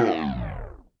down, no.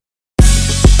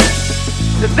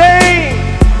 Today,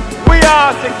 we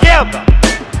are together.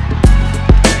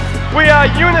 We are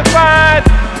unified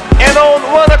and on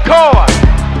one accord.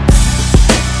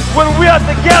 When we are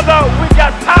together, we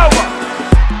got power.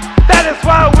 That is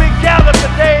why we gather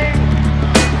today.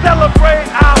 Celebrate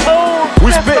our own.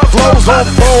 We spit flows on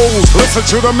flows. Listen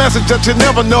to the message that you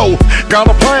never know. Got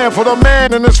a plan for the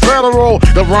man in this federal.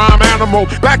 The rhyme animal,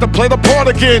 back to play the part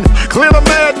again. Clear the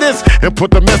madness and put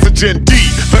the message in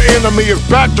deep. The enemy is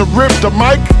back to rip the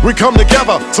mic. We come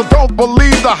together, so don't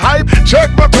believe the hype. Check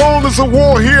my tone, it's a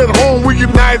war here at home. We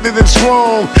united and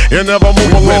strong and never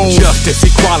move alone. Justice,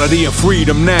 equality, and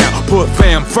freedom now. Put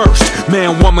fam first,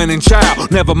 man, woman, and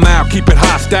child. Never mild, keep it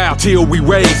hostile till we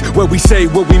raise. Where we say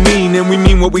what we mean and we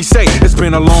mean what we say. It's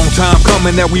been a long time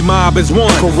coming that we mob as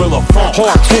one. Gorilla funk,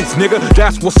 hard truth, nigga,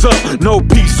 that's what's up. No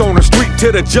peace on the street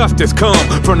till the justice come.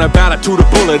 From the ballot to the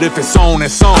bullet, if it's on,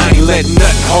 it's on. I ain't letting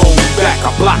nothing hold me back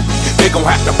or block me. They gon'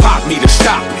 have to pop me to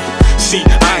stop me. See,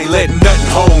 I ain't letting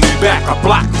nothing hold me back or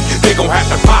block me. They gon' have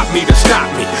to pop me to stop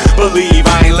me. Believe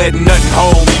I ain't letting nothing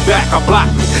hold me back or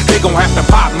block me. They gon' have to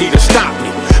pop me to stop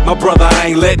me. My brother, I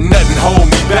ain't letting nothing hold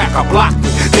me back or block me.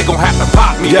 They gon' have to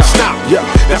pop me to stop me.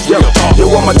 That's real talk. Yo,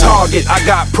 I'm a target, I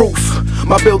got proof.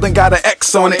 My building got an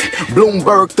X on it.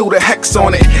 Bloomberg threw the hex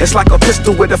on it. It's like a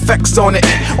pistol with effects on it.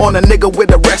 On a nigga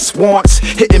with arrest warrants.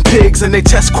 Hitting pigs in they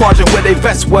test quadrant where they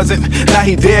vest wasn't. Now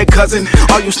he dead, cousin.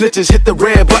 All you snitches hit the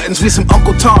red buttons. We some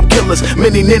Uncle Tom killers.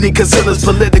 Mini ninny Godzillas.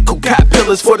 Political cat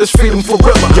pillars for this freedom for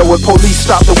real. Yo, when police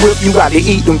stop the whip, you gotta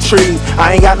eat them trees.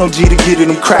 I ain't got no G to get in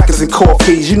them crackers and court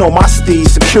fees. You know my steez.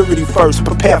 Security first.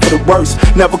 Prepare for the worst.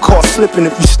 Never caught slipping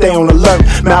if you stay on alert.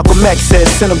 Malcolm X said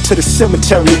send them to the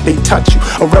cemetery if they touch you.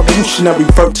 A revolutionary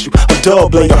virtue, a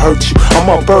dub later hurt you. I'm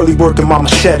up early working my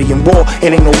machete and war.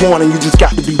 It ain't no warning, you just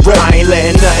got to be ready. I ain't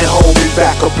letting nothing hold me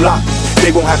back or block me.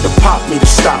 They gon' have to pop me to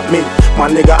stop me. My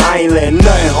nigga, I ain't letting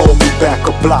nothing hold me back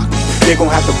or block me. They gon'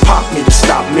 have to pop me to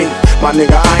stop me. My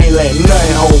nigga, I ain't letting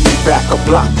nothing hold me back or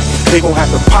block me. They gon'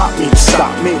 have to pop me to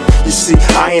stop me. You see,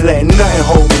 I ain't letting nothing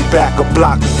hold me back or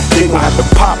block me. They gon' have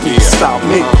to pop me to stop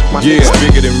me. Yeah, it's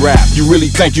bigger than rap. You really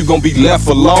think you gon' be left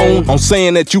alone? On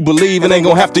saying that you believe and ain't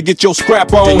gon' have to get your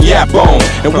scrap on, then yap on.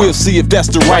 And we'll see if that's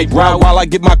the right route while I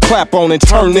get my clap on and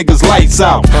turn niggas lights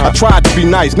out. I tried to be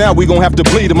nice, now we gon' have to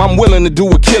bleed them. I'm willing to do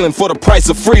a killing for the price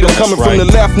of freedom. Coming from the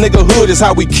left, nigga, hood is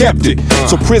how we kept it.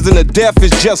 So prison to death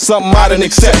is just something I done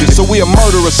accepted. So we a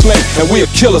murderer snake and we a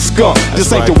killer skunk.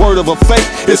 This ain't the word of a fake,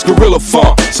 it's gorilla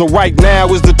funk. So right now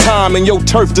is the time and your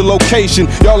turf the location.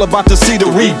 Y'all about to see the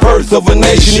rebirth of a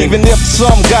nation. Even if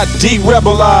some got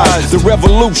de-rebelized, the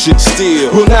revolution still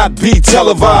will not be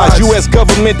televised. U.S.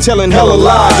 government telling hella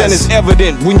lies, and it's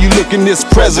evident when you look in this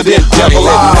president devil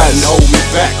eyes. Nothing hold me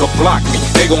back or block me.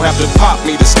 They gon' have to pop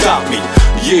me to stop me.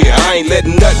 Yeah, I ain't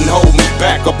letting nothing hold me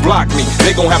back or block me.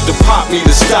 They gon' have to pop me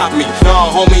to stop me. Nah,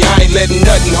 homie, I ain't letting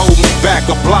nothing hold me back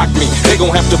or block me. They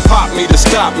gon' have to pop me to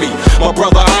stop me. My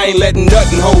brother, I ain't letting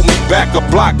nothing hold me back or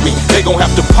block me. They gon'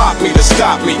 have to pop me to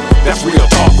stop me. That's real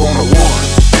talk on the one.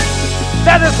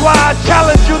 That is why I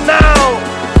challenge you now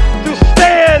to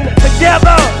stand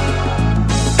together.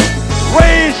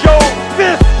 Raise your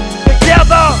fists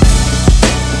together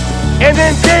and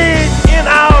engage in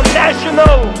our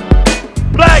national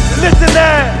Black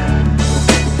listener.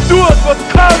 Do it with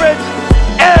courage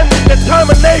and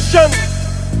determination.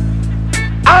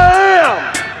 I am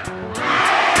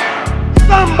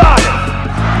somebody.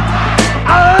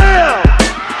 I am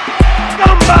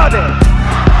somebody.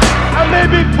 I may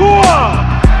be poor,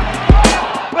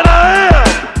 but I am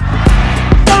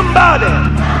somebody.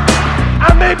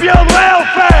 I may be on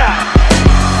welfare,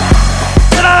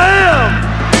 but I am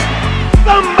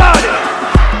somebody.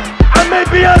 I may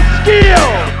be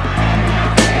unskilled,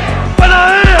 but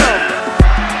I am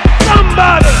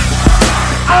somebody.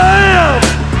 I am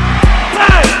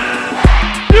black,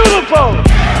 beautiful,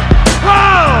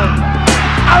 proud.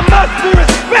 I must be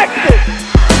respected.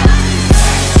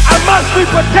 I must be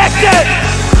protected.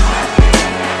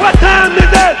 What time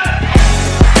is it?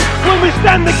 When we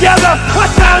stand together, what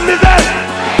time is it?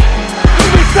 When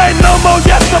we say no more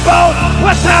yesterday,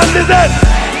 what time is it?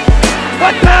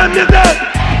 What time is it?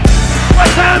 What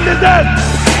time is it?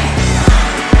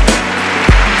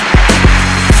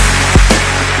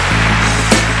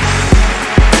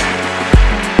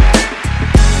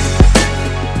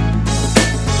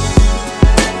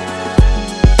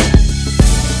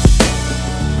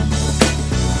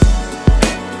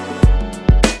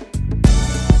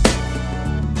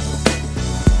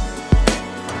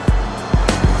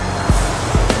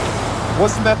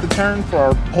 Wasn't that the term for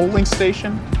our polling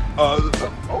station?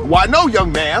 Why no,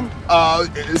 young man.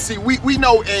 See, we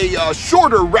know a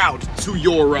shorter route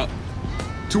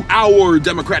to our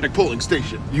Democratic polling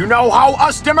station. You know how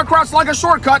us Democrats like a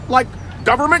shortcut, like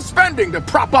government spending to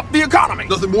prop up the economy.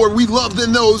 Nothing more we love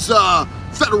than those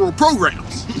federal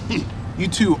programs. You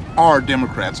two are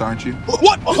Democrats, aren't you?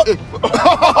 What?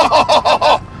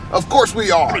 Of course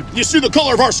we are. You see the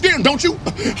color of our skin, don't you?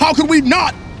 How could we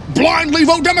not blindly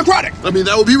vote Democratic? I mean,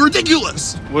 that would be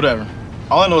ridiculous. Whatever.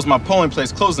 All I know is my polling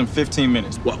place closed in 15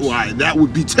 minutes. Why, that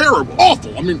would be terrible.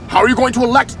 Awful. I mean, how are you going to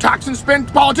elect tax and spend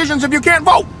politicians if you can't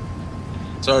vote?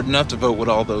 It's hard enough to vote with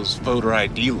all those voter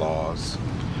ID laws.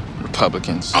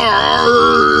 Republicans. Those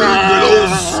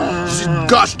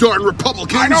gosh darn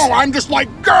Republicans. I know, I'm just like,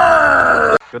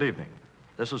 grrr! Good evening.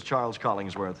 This is Charles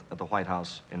Collingsworth at the White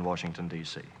House in Washington,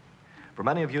 D.C. For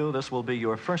many of you, this will be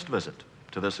your first visit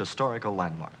to this historical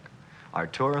landmark. Our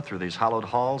tour through these hallowed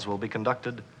halls will be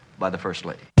conducted by the First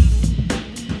Lady.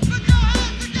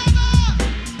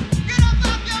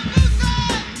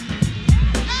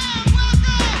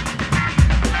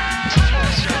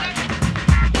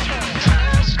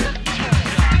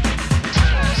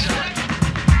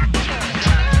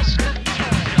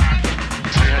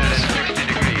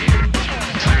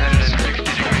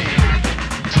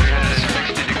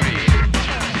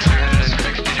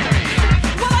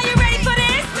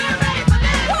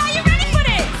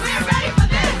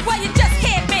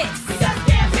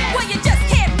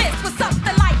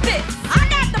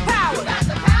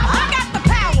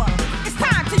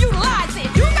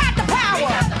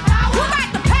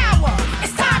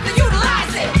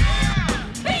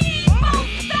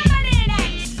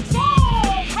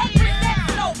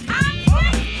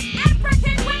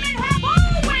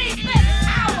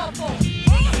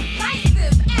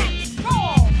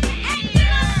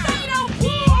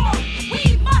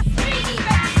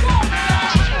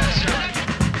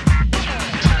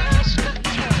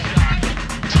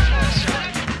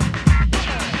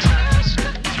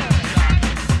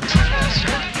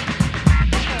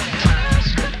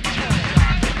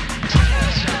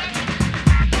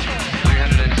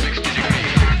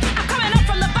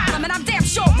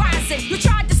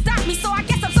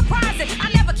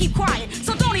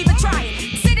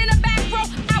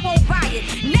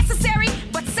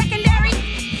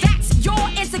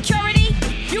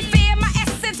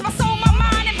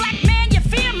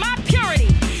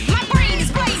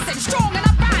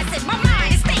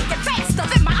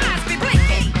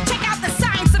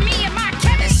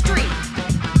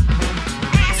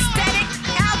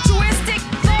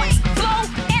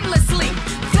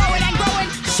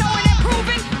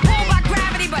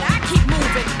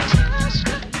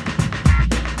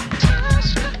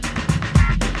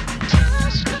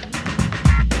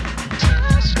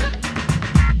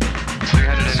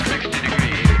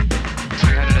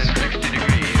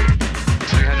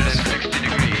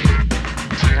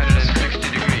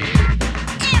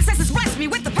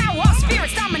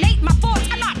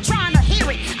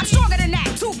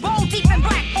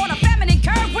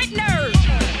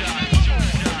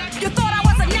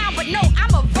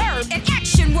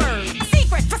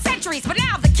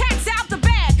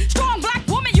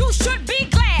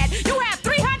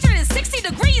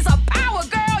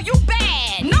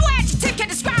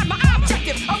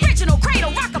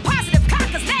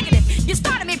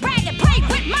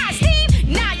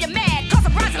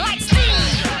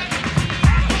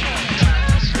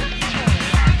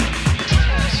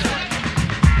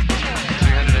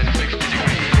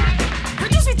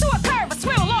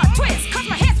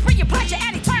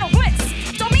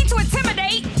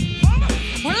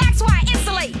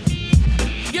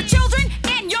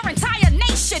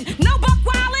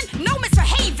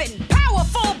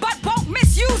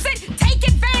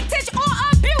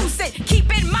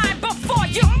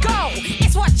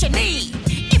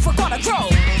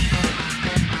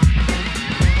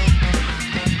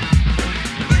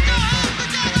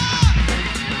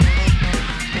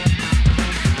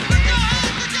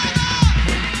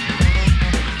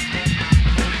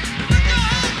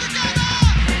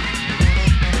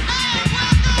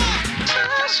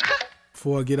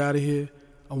 I get out of here,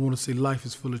 I want to say life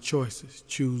is full of choices.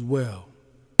 Choose well.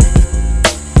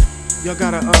 Y'all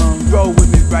gotta roll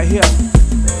with me right here.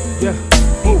 Yeah,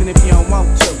 even if you don't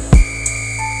want to.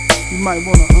 You might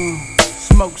wanna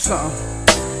smoke something,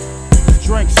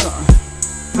 drink something,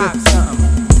 pop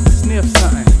something, sniff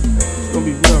something. It's gonna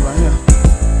be real right here.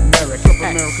 America,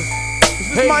 America.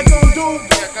 Is this mic on, dude?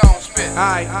 Yeah, go on, spit.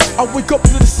 I wake up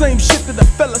to the same shit that I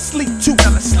fell asleep to.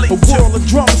 A world of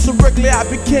drama so regularly I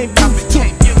became used to.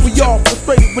 We all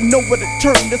frustrated with nowhere to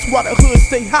turn. That's why the hood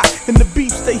stay hot and the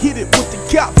beef stay heated with the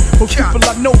cops. Most people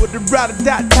I know are the ride or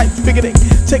die types. Figure they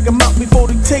take them out before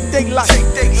they take their life.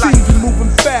 Seems we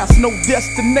moving fast, no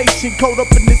destination. Caught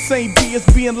up in the same B as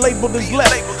being labeled as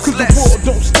less. Cause the world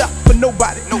don't stop for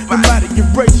nobody. No matter your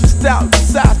race, your style, your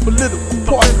size, political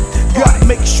party. Gotta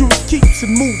make sure it keeps it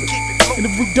moving. And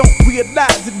if we don't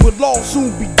realize it, we'll all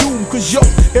soon be doomed. Cause yo,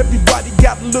 everybody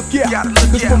gotta look out.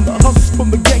 Cause from the hustlers, from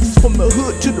the gangsters, from the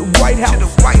hood to the White House.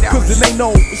 Cause it ain't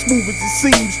all as smooth as it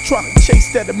seems. Trying to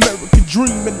chase that American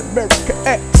dream and America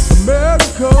X.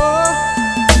 America,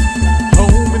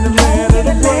 home in the land of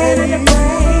the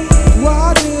brave.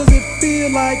 Why does it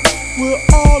feel like we're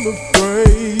all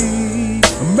afraid?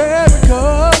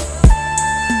 America,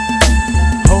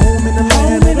 home in the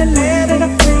land of the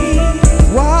free.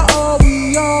 Why are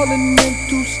we all in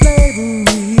mental slavery?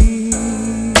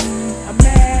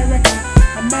 America,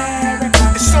 America.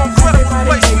 It's so incredible the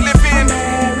place we live in.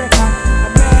 America,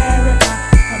 America,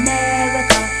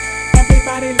 America.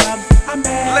 Everybody loves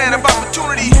America. Land of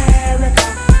opportunity. America,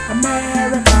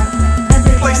 America.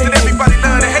 Place that everybody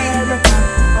learn to hate.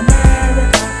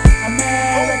 America,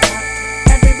 America.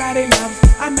 Everybody loves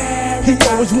America. He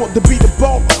always want to be the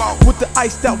baller with the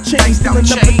iced out chains, filling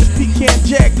up in the pecan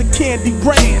jag, the candy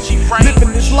rain.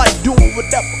 Living his life, doing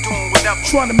whatever.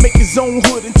 Trying to make his own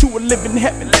hood into a living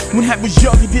heaven. When he was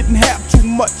young, he didn't have too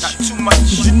much.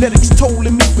 The genetics told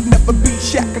him he would never be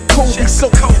Shaq or Kobe. So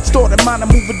started mine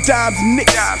moving dimes and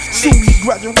nicks. Soon he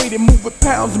graduated, moving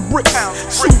pounds and bricks.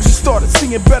 Soon he started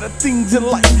seeing better things in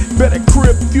life. Better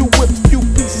crib, few whips, few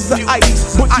pieces of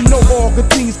ice. But you know all good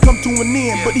things come to an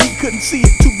end. But he couldn't see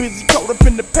it, too busy caught up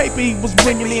in the paper he was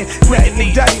bringing in.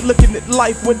 Daddy daddy looking at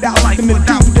life without. And the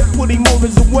dude that put him on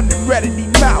is the one that ratted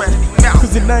him out.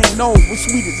 Cause it ain't always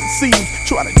sweet as it seems.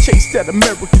 Trying to chase that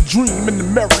American dream and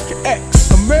America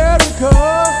X. America,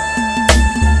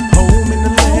 home in the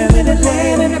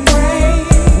land of the brave.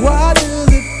 Why does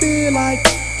it feel like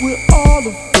we're all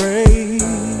afraid?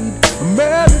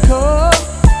 America,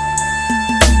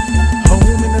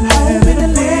 home in the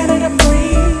land of the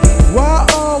free. Why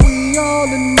are we all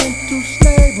in mental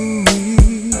slavery?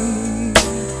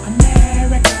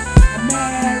 America,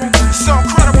 America. It's so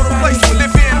incredible the place we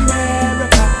live in.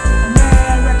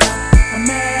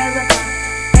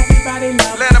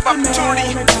 Land of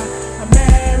opportunity.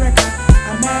 America,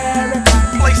 America.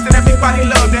 Place that everybody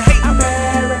love to hate.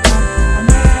 America,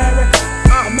 America,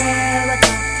 America.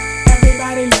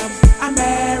 Everybody loves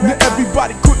America. Now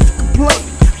everybody quick to complain,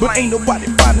 but ain't nobody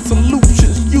finding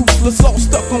solutions. Useless, all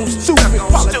stuck on stupid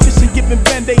politicians giving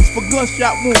band-aids for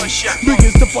gunshot wounds.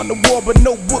 Billions to fund the war, but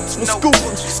no books for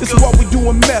schools. This is why we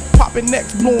doing meth, popping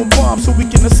X, blowing bombs, so we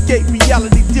can escape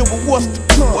reality, deal with what's to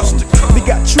come. They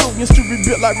got trillions to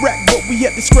rebuild Iraq, but we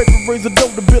had to scrape and raise a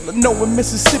dough to build a no in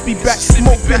Mississippi back.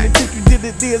 More penitentiary did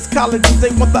it, there's colleges.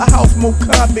 They want the house more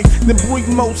convicts than bring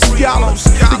more scholars.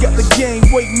 They got the game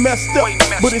way messed up,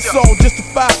 but it's all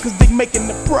justified cause they making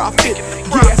the profit.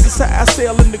 Gas is high,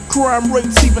 sale and the crime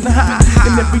rates even high.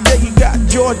 And every day you got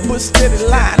George Bush steady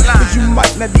lying, cause you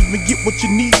might not even get what you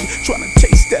need. Trying to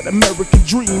chase that American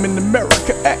dream and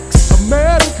America X.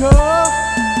 America,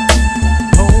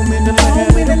 home in the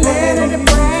land of the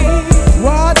brave.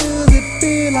 Why does it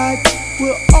feel like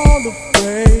we're all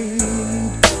afraid?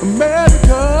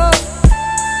 America,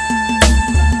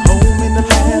 home in the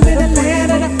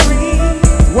land of the free.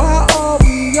 Why are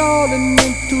we all in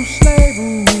mental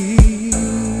slavery?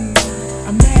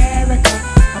 America,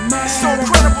 America. It's so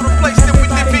incredible the place that we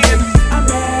live in.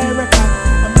 America,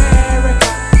 America,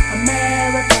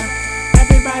 America.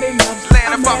 Everybody loves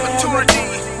Land of opportunity.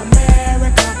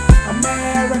 America,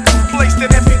 America. Place that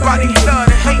everybody love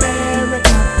to hate.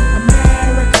 America,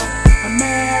 America,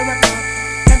 America.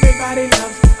 Everybody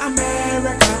loves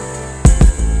America.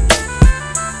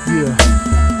 Yeah,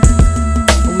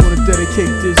 I want to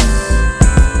dedicate this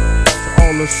to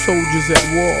all the soldiers at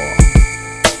war.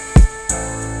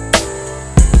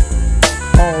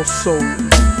 Also,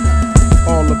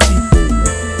 all the people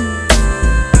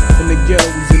in the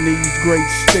ghettos in these great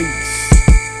states.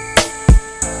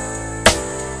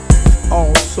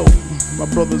 Also, my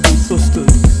brothers and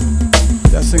sisters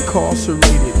that's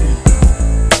incarcerated.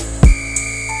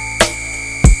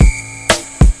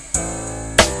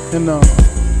 And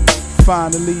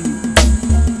finally,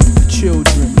 the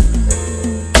children,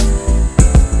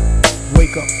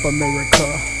 wake up,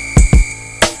 America.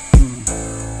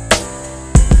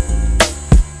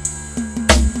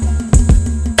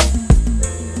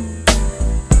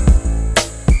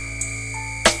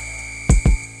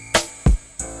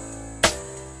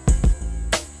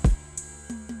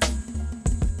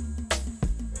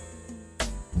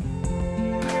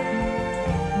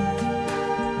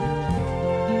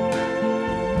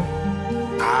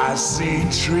 I see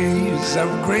trees of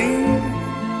green,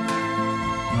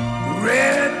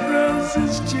 red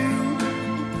roses too.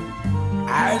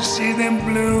 I see them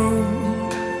bloom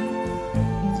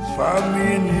for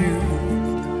me and you.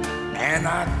 And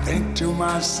I think to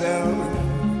myself,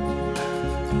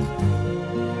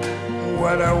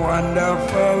 what a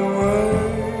wonderful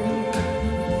world.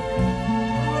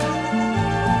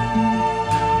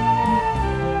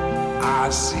 I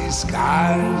see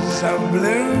skies of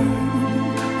blue,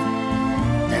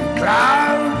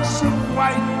 clouds of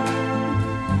white,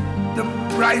 the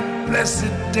bright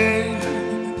blessed day,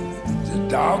 the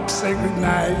dark sacred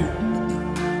night.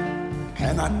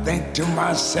 And I think to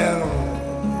myself,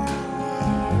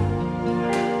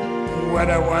 what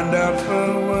a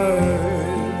wonderful world.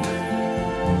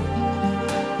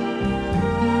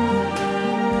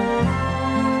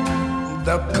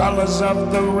 The colors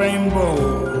of the rainbow,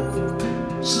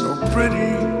 so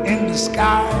pretty in the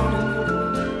sky,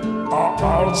 are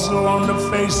also on the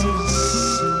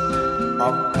faces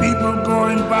of people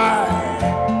going by.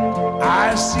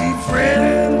 I see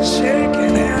friends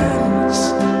shaking hands,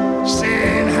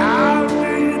 saying, how do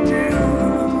you do?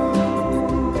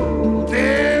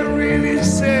 They're really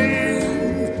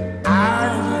saying,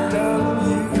 I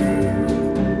love you.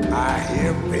 I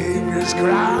hear babies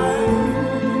cry,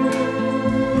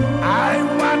 I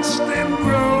watch them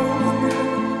grow.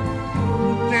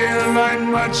 They'll learn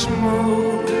much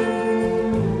more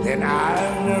than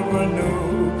I never knew.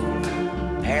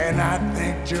 And I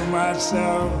think to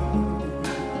myself,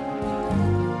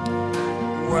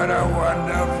 what a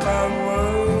wonderful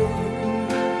world.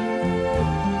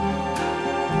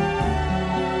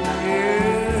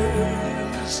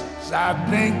 Yes, I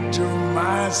think to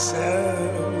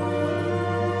myself,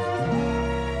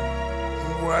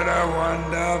 what a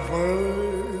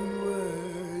wonderful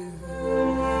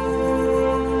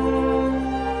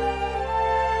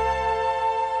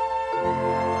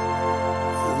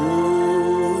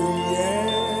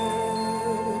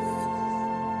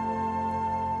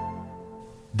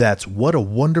That's What a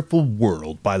Wonderful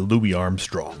World by Louis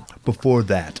Armstrong. Before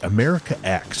that, America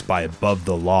X by Above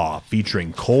the Law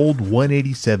featuring Cold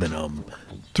 187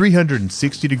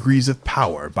 360 Degrees of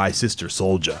Power by Sister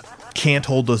Souljah, Can't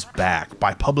Hold Us Back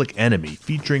by Public Enemy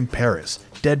featuring Paris,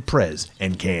 Dead Prez,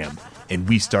 and Cam. And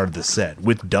we started the set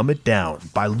with Dumb It Down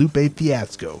by Lupe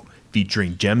Fiasco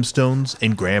featuring Gemstones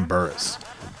and Graham Burris.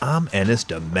 I'm Ennis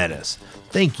the Menace.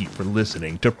 Thank you for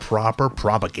listening to Proper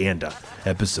Propaganda.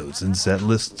 Episodes and set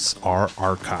lists are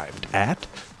archived at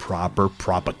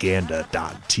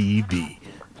properpropaganda.tv.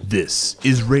 This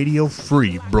is Radio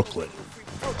Free Brooklyn.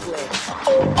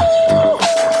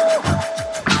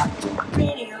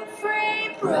 Radio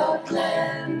Free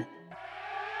Brooklyn.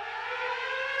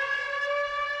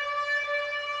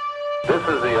 This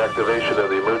is the activation of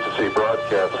the emergency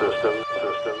broadcast system.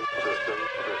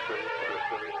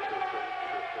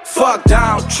 Fuck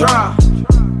Donald Trump.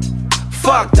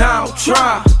 Fuck Donald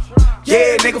Trump.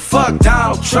 Yeah, nigga, fuck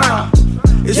Donald Trump.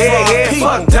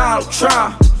 Fuck Donald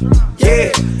Trump.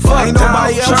 Yeah, fuck ain't nobody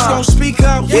Donald else Trump. gon' speak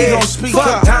up, we gon' speak fuck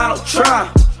up. Donald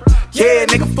Trump. Yeah,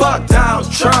 nigga, fuck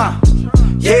Donald Trump.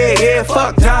 Yeah,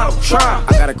 fuck Donald Trump.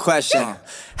 I got a question.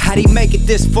 How'd he make it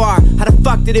this far? How the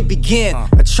fuck did it begin?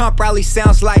 A Trump rally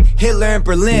sounds like Hitler in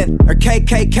Berlin or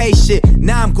KKK shit.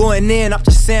 Now I'm going in, I'm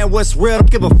just saying what's real.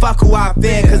 Don't give a fuck who I've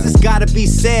been, cause it's gotta be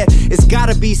said. It's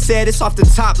gotta be said, it's off the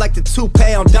top like the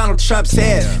toupee on Donald Trump's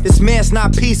head. This man's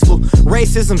not peaceful,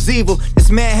 racism's evil. This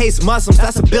man hates Muslims,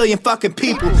 that's a billion fucking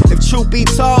people. If truth be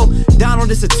told, Donald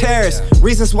is a terrorist.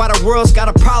 Reasons why the world's got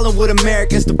a problem with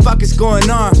Americans. The fuck is going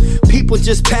on? People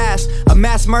just passed, a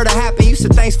mass murder happened. You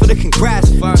said thanks for the congrats.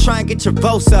 Try and get your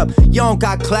votes up, you don't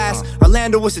got class.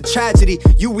 Orlando was a tragedy,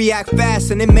 you react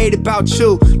fast and it made it about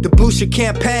you. The Boucher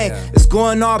campaign, it's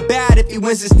going all bad if he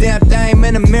wins this damn thing.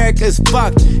 Man, America is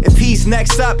fucked. If he's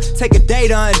next up, take a day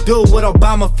to undo what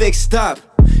Obama fixed up.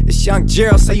 It's Young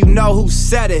Gerald, so you know who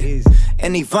said it.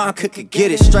 And Ivanka could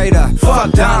get it straight up.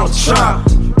 Fuck Donald Trump.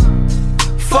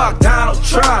 Fuck Donald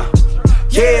Trump.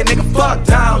 Yeah, nigga, fuck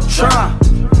Donald Trump.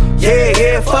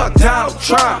 Yeah, fuck Donald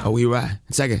Trump. Oh, we right.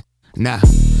 Check it. Nah.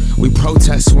 We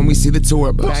protest when we see the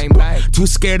tour bus. Bang, bang. Too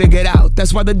scared to get out,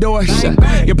 that's why the door's shut.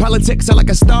 Bang. Your politics are like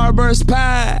a Starburst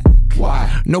pack.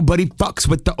 Why? Nobody fucks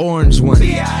with the orange one.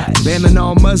 Banning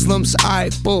all Muslims,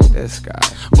 alright, fool. This guy.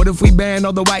 What if we ban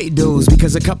all the white dudes?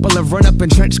 Because a couple have run up in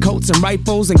trench coats and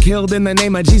rifles and killed in the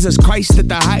name of Jesus Christ at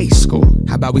the high school.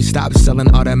 How about we stop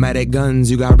selling automatic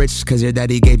guns? You got rich cause your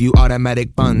daddy gave you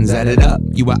automatic funds. Add it up,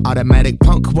 you an automatic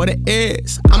punk, what it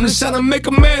is. I'm just trying to make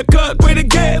America great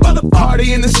again.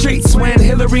 Party in the streets when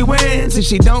Hillary wins. If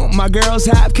she don't, my girl's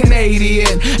half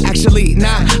Canadian. Actually,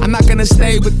 nah, I'm not gonna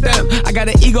stay with them. I got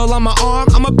an eagle on my arm,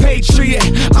 I'm a patriot.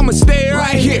 I'ma stay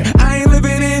right here, I ain't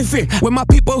living in fear. With my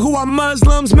people who are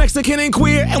Muslims, Mexican and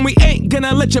queer. And we ain't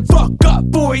gonna let you fuck up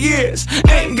 4 years.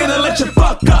 Ain't gonna let you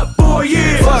fuck up 4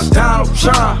 years. Fuck Donald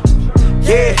Trump,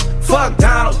 yeah, fuck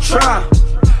Donald Trump.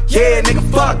 Yeah, nigga,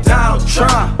 fuck Donald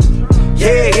Trump.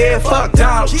 Yeah, yeah, fuck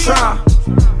Donald Trump.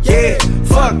 Yeah,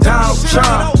 fuck Donald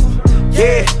Trump.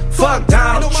 Yeah, fuck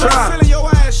Donald Trump.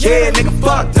 Yeah, nigga,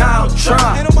 fuck Donald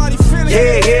Trump.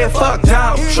 Yeah, yeah, fuck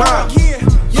Donald Trump.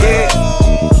 Yeah.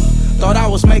 Thought I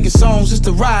was making songs just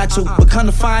to ride to, but come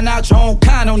to find out your own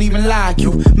kind don't even like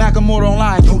you. Macklemore don't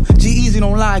like you, G-Eazy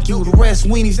don't like you. The rest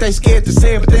weenies, they scared to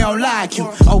say it, but they don't like you.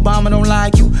 Obama don't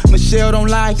like you, Michelle don't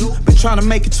like you. Been trying to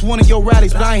make it to one of your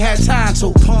rallies, but I ain't had time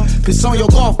to. Piss on your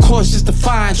golf course just to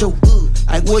find you.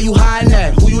 Like where you hiding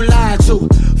at, who you lying to?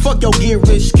 Fuck your get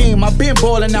rich scheme, I been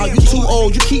ballin' out. You too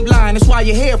old, you keep lying, that's why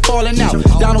your hair falling out.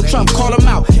 Donald Trump, call him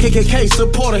out, KKK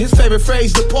supporter. His favorite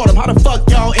phrase, deport him. How the fuck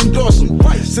y'all endorse him?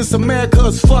 Since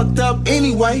America's fucked up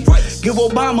anyway, give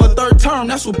Obama a third term,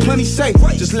 that's what plenty say.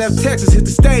 Just left Texas, hit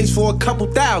the stage for a couple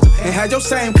thousand, and had your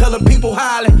same color people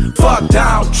hollering, fuck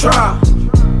Donald Trump.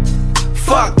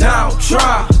 Fuck Donald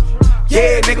Trump.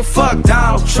 Yeah, nigga, fuck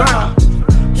Donald Trump.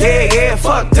 Yeah, yeah,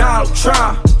 fuck Donald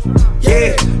Trump.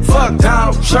 Yeah, fuck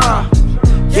Donald Trump.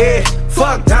 Yeah,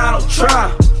 fuck Donald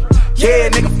Trump. Yeah,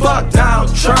 nigga, fuck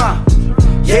Donald Trump.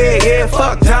 Yeah, yeah,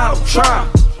 fuck Donald Trump.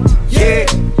 Yeah.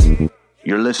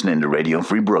 You're listening to Radio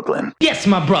Free Brooklyn. Yes,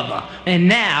 my brother. And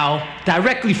now,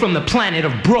 directly from the planet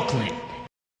of Brooklyn.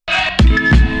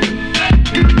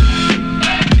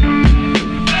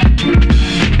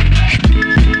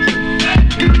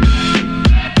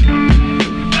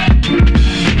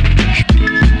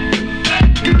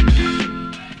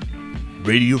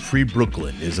 Radio Free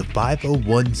Brooklyn is a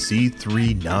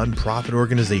 501c3 nonprofit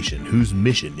organization whose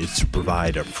mission is to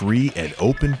provide a free and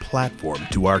open platform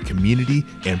to our community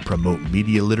and promote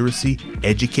media literacy,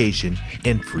 education,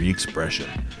 and free expression.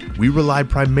 We rely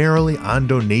primarily on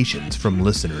donations from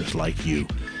listeners like you.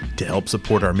 To help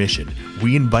support our mission,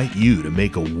 we invite you to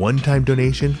make a one-time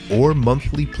donation or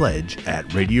monthly pledge at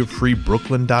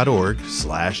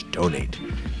radiofreebrooklyn.org/donate.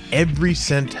 Every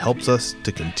cent helps us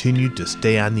to continue to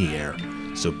stay on the air.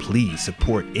 So please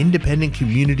support independent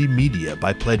community media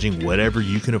by pledging whatever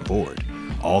you can afford.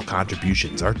 All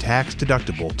contributions are tax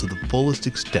deductible to the fullest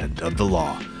extent of the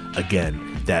law.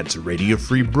 Again, that's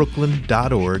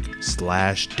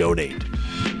radiofreebrooklyn.org/donate.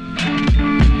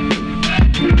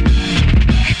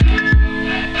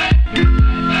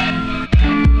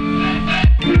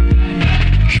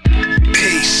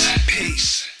 Peace.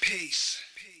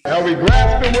 Are we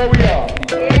grasping where we are?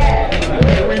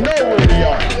 Yeah. Do we know where we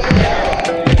are? Yeah.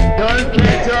 Turn,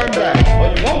 can't turn back.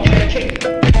 Well, you won't get a kick.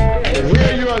 And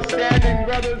here you are standing,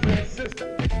 brothers and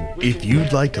sisters. If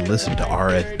you'd like to listen to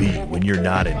RFB when you're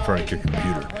not in front of your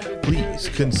computer, please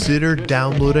consider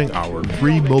downloading our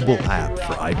free mobile app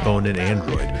for iPhone and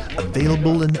Android,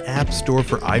 available in the App Store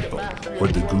for iPhone or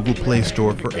the Google Play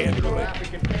Store for Android.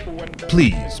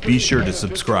 Please be sure to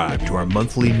subscribe to our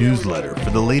monthly newsletter for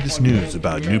the latest news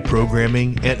about new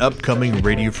programming and upcoming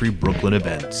Radio Free Brooklyn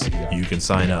events. You can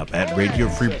sign up at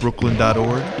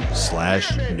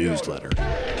radiofreebrooklyn.org/newsletter. Give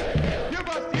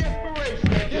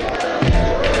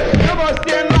us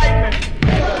the enlightenment.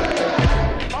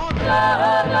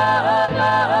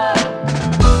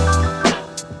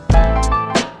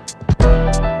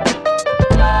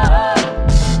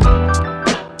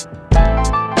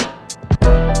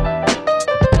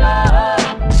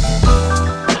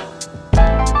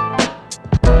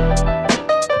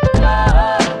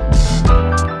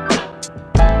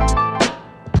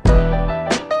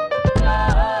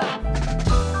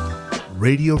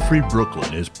 Radio Free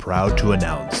Brooklyn is proud to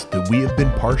announce that we have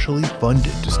been partially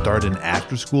funded to start an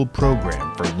after-school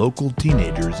program for local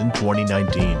teenagers in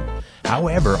 2019.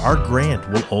 However, our grant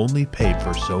will only pay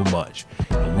for so much,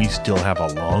 and we still have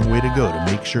a long way to go to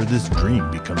make sure this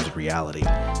dream becomes a reality.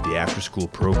 The after-school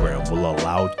program will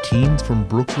allow teens from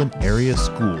Brooklyn area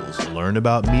schools to learn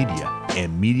about media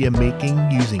and media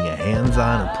making using a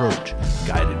hands-on approach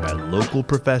guided by local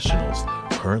professionals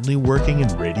currently working in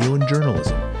radio and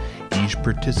journalism. Each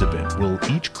participant will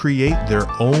each create their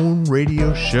own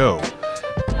radio show,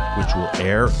 which will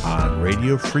air on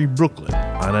Radio Free Brooklyn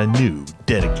on a new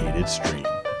dedicated stream.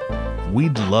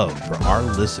 We'd love for our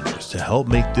listeners to help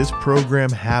make this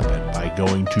program happen by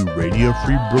going to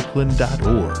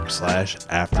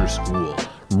radiofreebrooklyn.org/afterschool,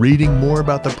 reading more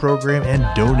about the program, and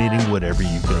donating whatever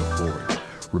you can afford.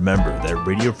 Remember that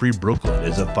Radio Free Brooklyn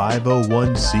is a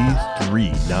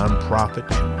 501c3 nonprofit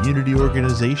community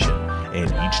organization,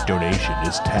 and each donation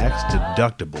is tax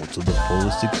deductible to the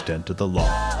fullest extent of the law.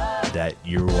 That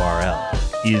URL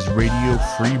is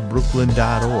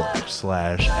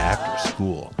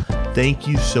radiofreebrooklyn.org/afterschool. Thank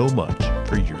you so much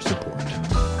for your support.